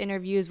lot of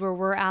interviews where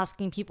we're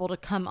asking people to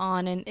come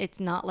on and it's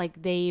not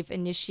like they've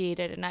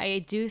initiated. And I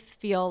do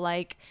feel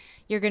like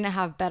you're going to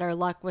have better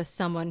luck with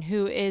someone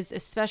who is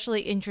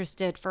especially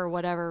interested for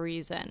whatever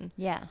reason.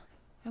 Yeah.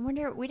 I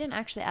wonder, we didn't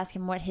actually ask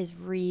him what his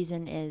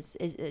reason is.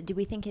 Do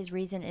we think his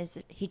reason is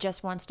that he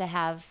just wants to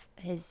have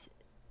his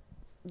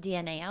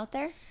DNA out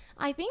there?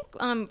 I think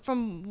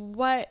from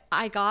what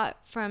I got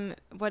from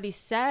what he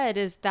said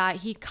is that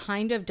he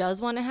kind of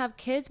does want to have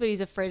kids, but he's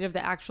afraid of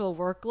the actual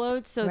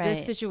workload. So Right.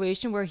 this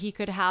situation where he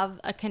could have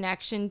a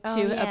connection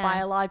to a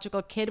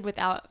biological kid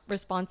without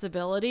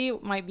responsibility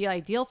might be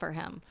ideal for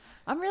him.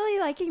 I'm really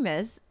liking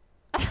this.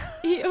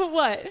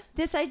 What?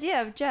 This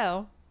idea of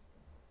Joe.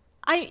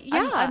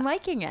 Yeah. I'm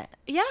liking it.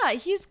 Yeah,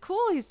 he's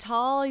cool. He's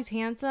tall. He's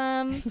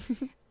handsome.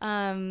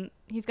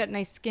 He's got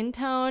nice skin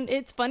tone.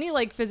 It's funny,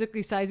 like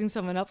physically sizing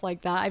someone up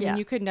like that. I mean,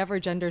 you could never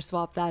gender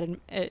swap that, and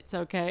it's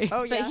okay.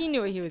 Oh, yeah. But he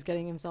knew what he was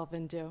getting himself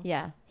into.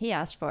 Yeah, he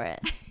asked for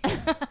it.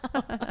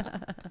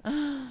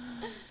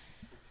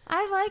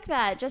 I like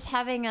that. Just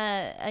having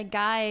a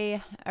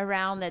guy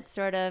around that's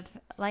sort of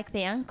like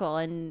the uncle,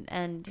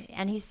 and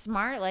he's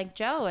smart like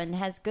Joe and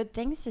has good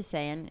things to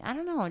say. And I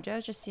don't know,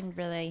 Joe just seemed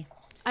really.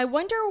 I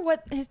wonder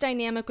what his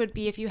dynamic would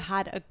be if you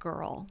had a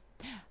girl.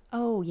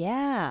 Oh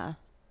yeah,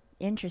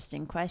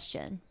 interesting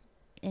question.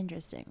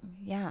 Interesting.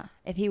 Yeah,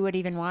 if he would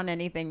even want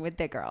anything with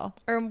the girl.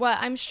 Or what?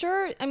 I'm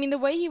sure. I mean, the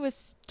way he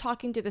was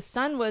talking to the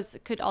son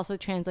could also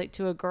translate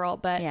to a girl.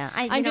 But Yeah,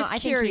 I'm just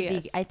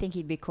curious. I think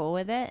he'd be cool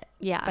with it.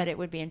 Yeah. but it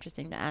would be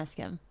interesting to ask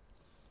him.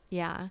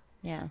 Yeah.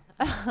 Yeah,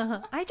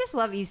 I just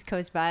love East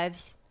Coast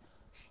vibes.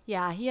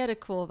 Yeah, he had a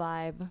cool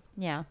vibe.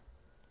 Yeah,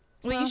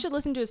 Well, you should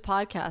listen to his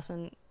podcast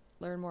and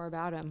learn more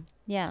about him.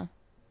 yeah.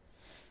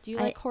 Do you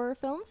like horror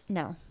films?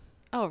 No,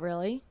 Oh,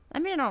 really? I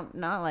mean I don't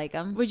not like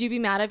him. Would you be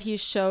mad if he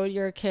showed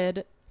your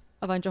kid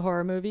a bunch of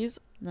horror movies?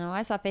 No,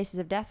 I saw Faces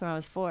of Death when I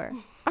was 4.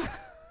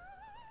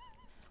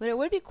 But it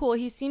would be cool.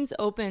 He seems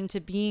open to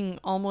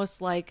being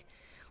almost like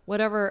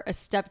whatever a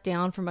step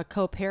down from a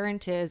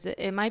co-parent is.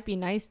 It might be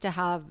nice to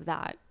have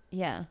that.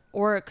 Yeah,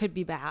 Or it could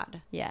be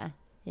bad. yeah.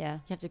 You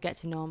have to get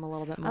to know him a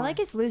little bit more. I like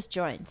his loose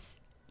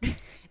joints.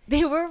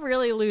 They were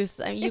really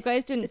loose. I mean, you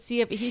guys didn't see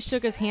it, but he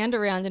shook his hand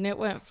around and it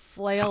went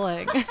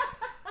flailing.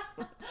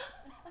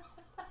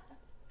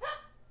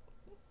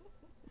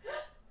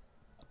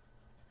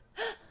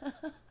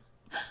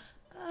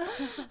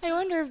 I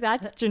wonder if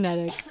that's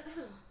genetic.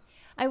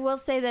 I will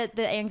say that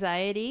the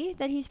anxiety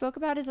that he spoke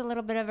about is a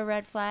little bit of a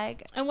red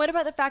flag. And what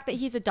about the fact that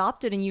he's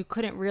adopted and you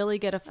couldn't really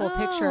get a full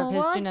picture of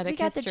his genetic we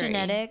got history? the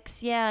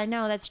genetics. Yeah, I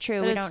know that's true.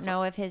 But We it's don't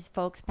know if his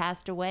folks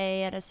passed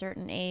away at a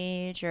certain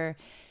age, or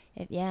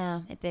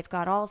if they've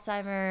got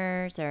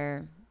Alzheimer's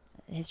or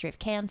a history of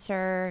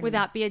cancer. Would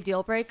that be a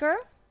deal breaker?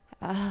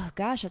 Oh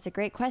gosh, that's a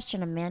great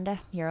question, Amanda.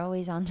 You're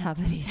always on top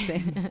of these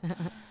things.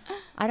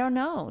 I don't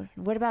know.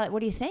 What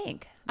do you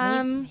think?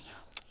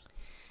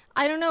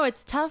 I don't know.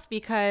 It's tough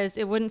because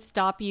it wouldn't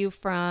stop you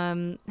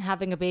from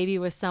having a baby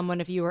with someone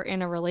if you were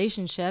in a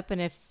relationship. And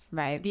if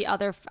Right. the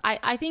other,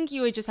 I think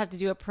you would just have to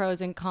do a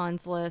pros and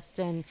cons list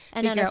and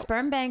And at figure a out,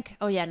 sperm bank,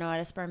 at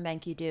a sperm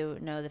bank you do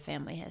know the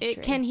family history.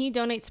 can he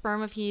donate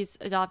sperm if he's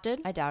adopted?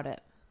 I doubt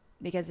it,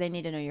 because they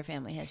need to know your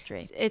family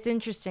history. It's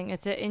interesting.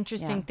 It's an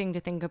interesting Yeah. thing to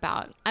think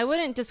about. I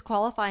wouldn't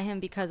disqualify him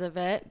because of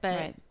it, but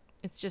Right.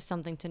 it's just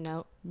something to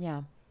note.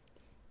 Yeah.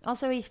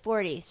 Also, he's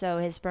 40, so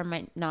his sperm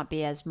might not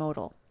be as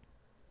motile.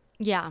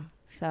 Yeah.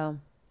 So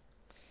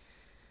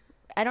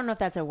I don't know if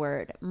that's a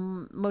word.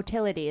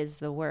 Motility is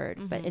the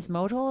word, but is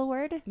motile a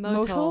word?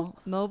 Mobile?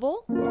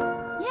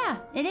 Yeah,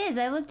 it is.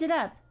 I looked it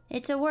up.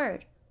 It's a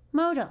word.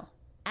 Motile.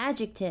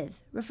 Adjective.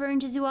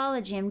 Referring to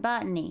zoology and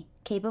botany.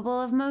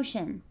 Capable of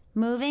motion.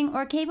 Moving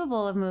or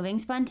capable of moving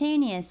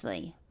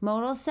spontaneously.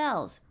 Motile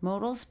cells.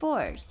 Motile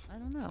spores. I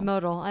don't know.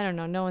 Modal. I don't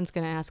know. No one's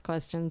going to ask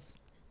questions.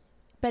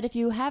 But if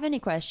you have any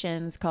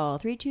questions, call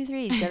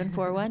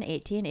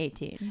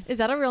 323-741-1818. Is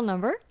that a real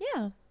number?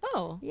 Yeah.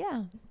 Oh.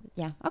 Yeah.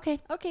 Yeah. Okay.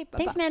 Okay.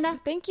 Thanks, Amanda.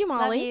 Thank you,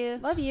 Molly.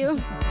 Love you. Love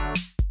you.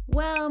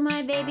 Well,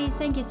 my babies,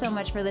 thank you so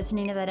much for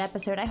listening to that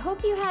episode. I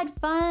hope you had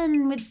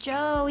fun with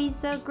Joe. He's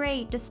so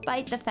great,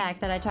 despite the fact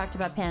that I talked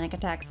about panic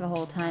attacks the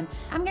whole time.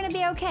 I'm gonna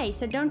be okay,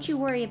 so don't you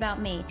worry about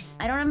me.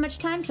 I don't have much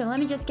time, so let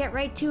me just get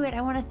right to it.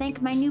 I want to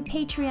thank my new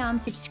Patreon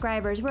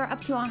subscribers. We're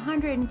up to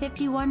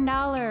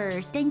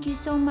 $151. Thank you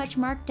so much,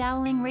 Mark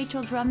Dowling,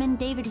 Rachel Drummond,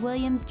 David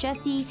Williams,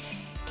 Jesse,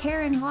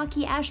 Karen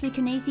Hockey, Ashley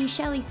Canesi,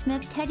 Shelly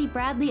Smith, Teddy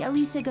Bradley,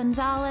 Elisa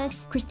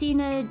Gonzalez,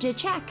 Christina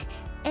Jacek,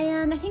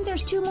 and I think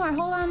there's 2 more.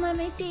 Hold on, let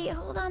me see.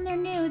 Hold on, they're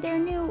new.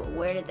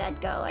 Where did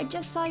that go? I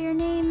just saw your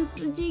names.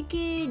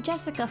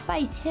 Jessica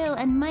Feist Hill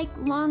and Mike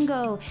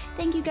Longo.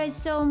 Thank you guys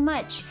so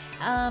much.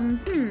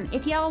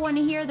 If y'all want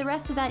to hear the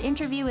rest of that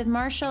interview with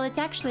Marshall, it's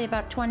actually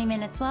about 20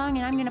 minutes long,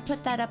 and I'm going to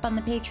put that up on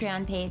the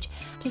Patreon page.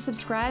 To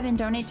subscribe and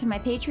donate to my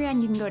Patreon,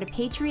 you can go to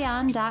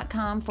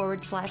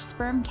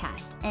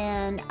patreon.com/spermcast.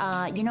 And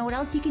you know what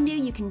else you can do?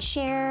 You can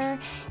share,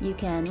 you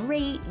can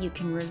rate, you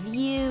can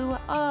review.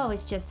 Oh,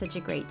 it's just such a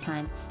great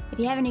time. If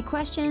you have any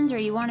questions or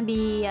you want to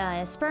be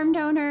a sperm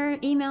donor,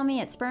 email me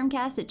at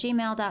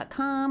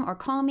spermcast@gmail.com or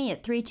call me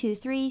at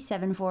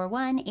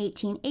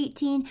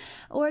 323-741-1818,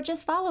 or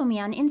just follow me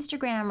on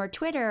Instagram or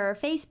Twitter or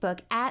Facebook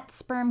at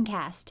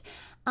Spermcast.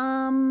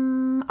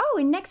 Oh,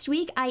 and next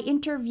week I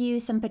interview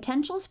some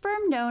potential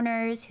sperm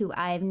donors who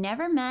I've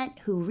never met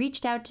who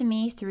reached out to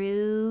me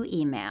through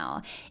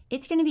email.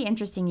 It's going to be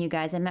interesting, you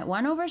guys. I met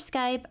one over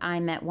Skype, I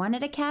met one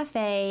at a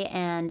cafe,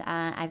 and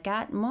I've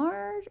got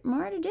more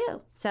to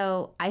do.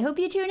 So I hope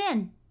you tune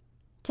in.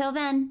 Till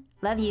then,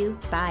 love you.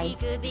 Bye. He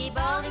could be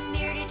balding,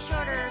 bearded,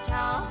 short or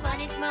tall,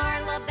 funny,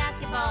 smart, love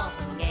basketball,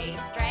 from gay to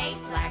straight,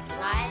 black to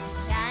white,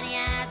 tiny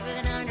eyes with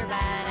an underbite.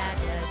 I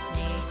just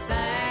need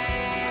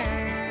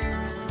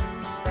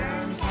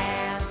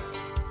Spermcast.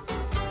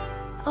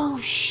 Oh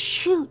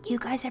shoot, you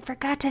guys, I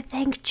forgot to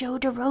thank Joe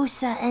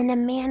DeRosa and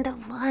Amanda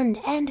Lund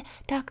and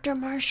Dr.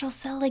 Marshall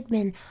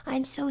Seligman.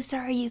 I'm so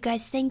sorry, you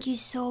guys. Thank you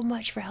so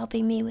much for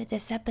helping me with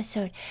this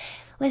episode.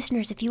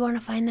 Listeners, if you want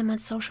to find them on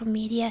social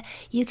media,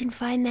 you can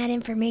find that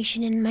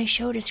information in my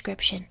show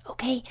description,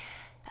 okay?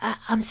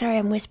 I'm sorry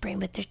I'm whispering,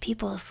 but there's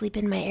people asleep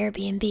in my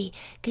Airbnb.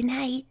 Good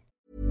night.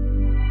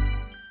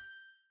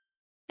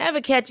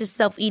 Ever catch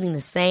yourself eating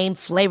the same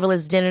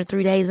flavorless dinner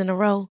 3 days in a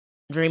row?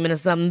 Dreaming of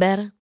something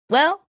better?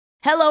 Well,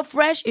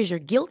 HelloFresh is your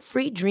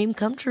guilt-free dream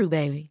come true,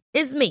 baby.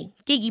 It's me,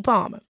 Keke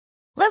Palmer.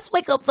 Let's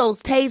wake up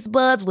those taste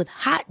buds with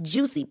hot,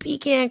 juicy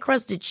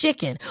pecan-crusted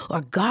chicken or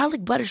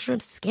garlic butter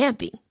shrimp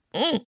scampi.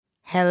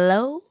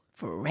 Hello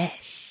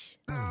Fresh.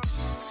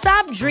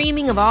 Stop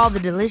dreaming of all the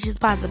delicious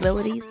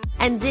possibilities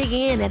and dig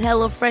in at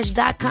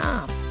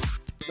HelloFresh.com.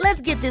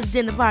 Let's get this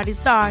dinner party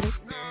started.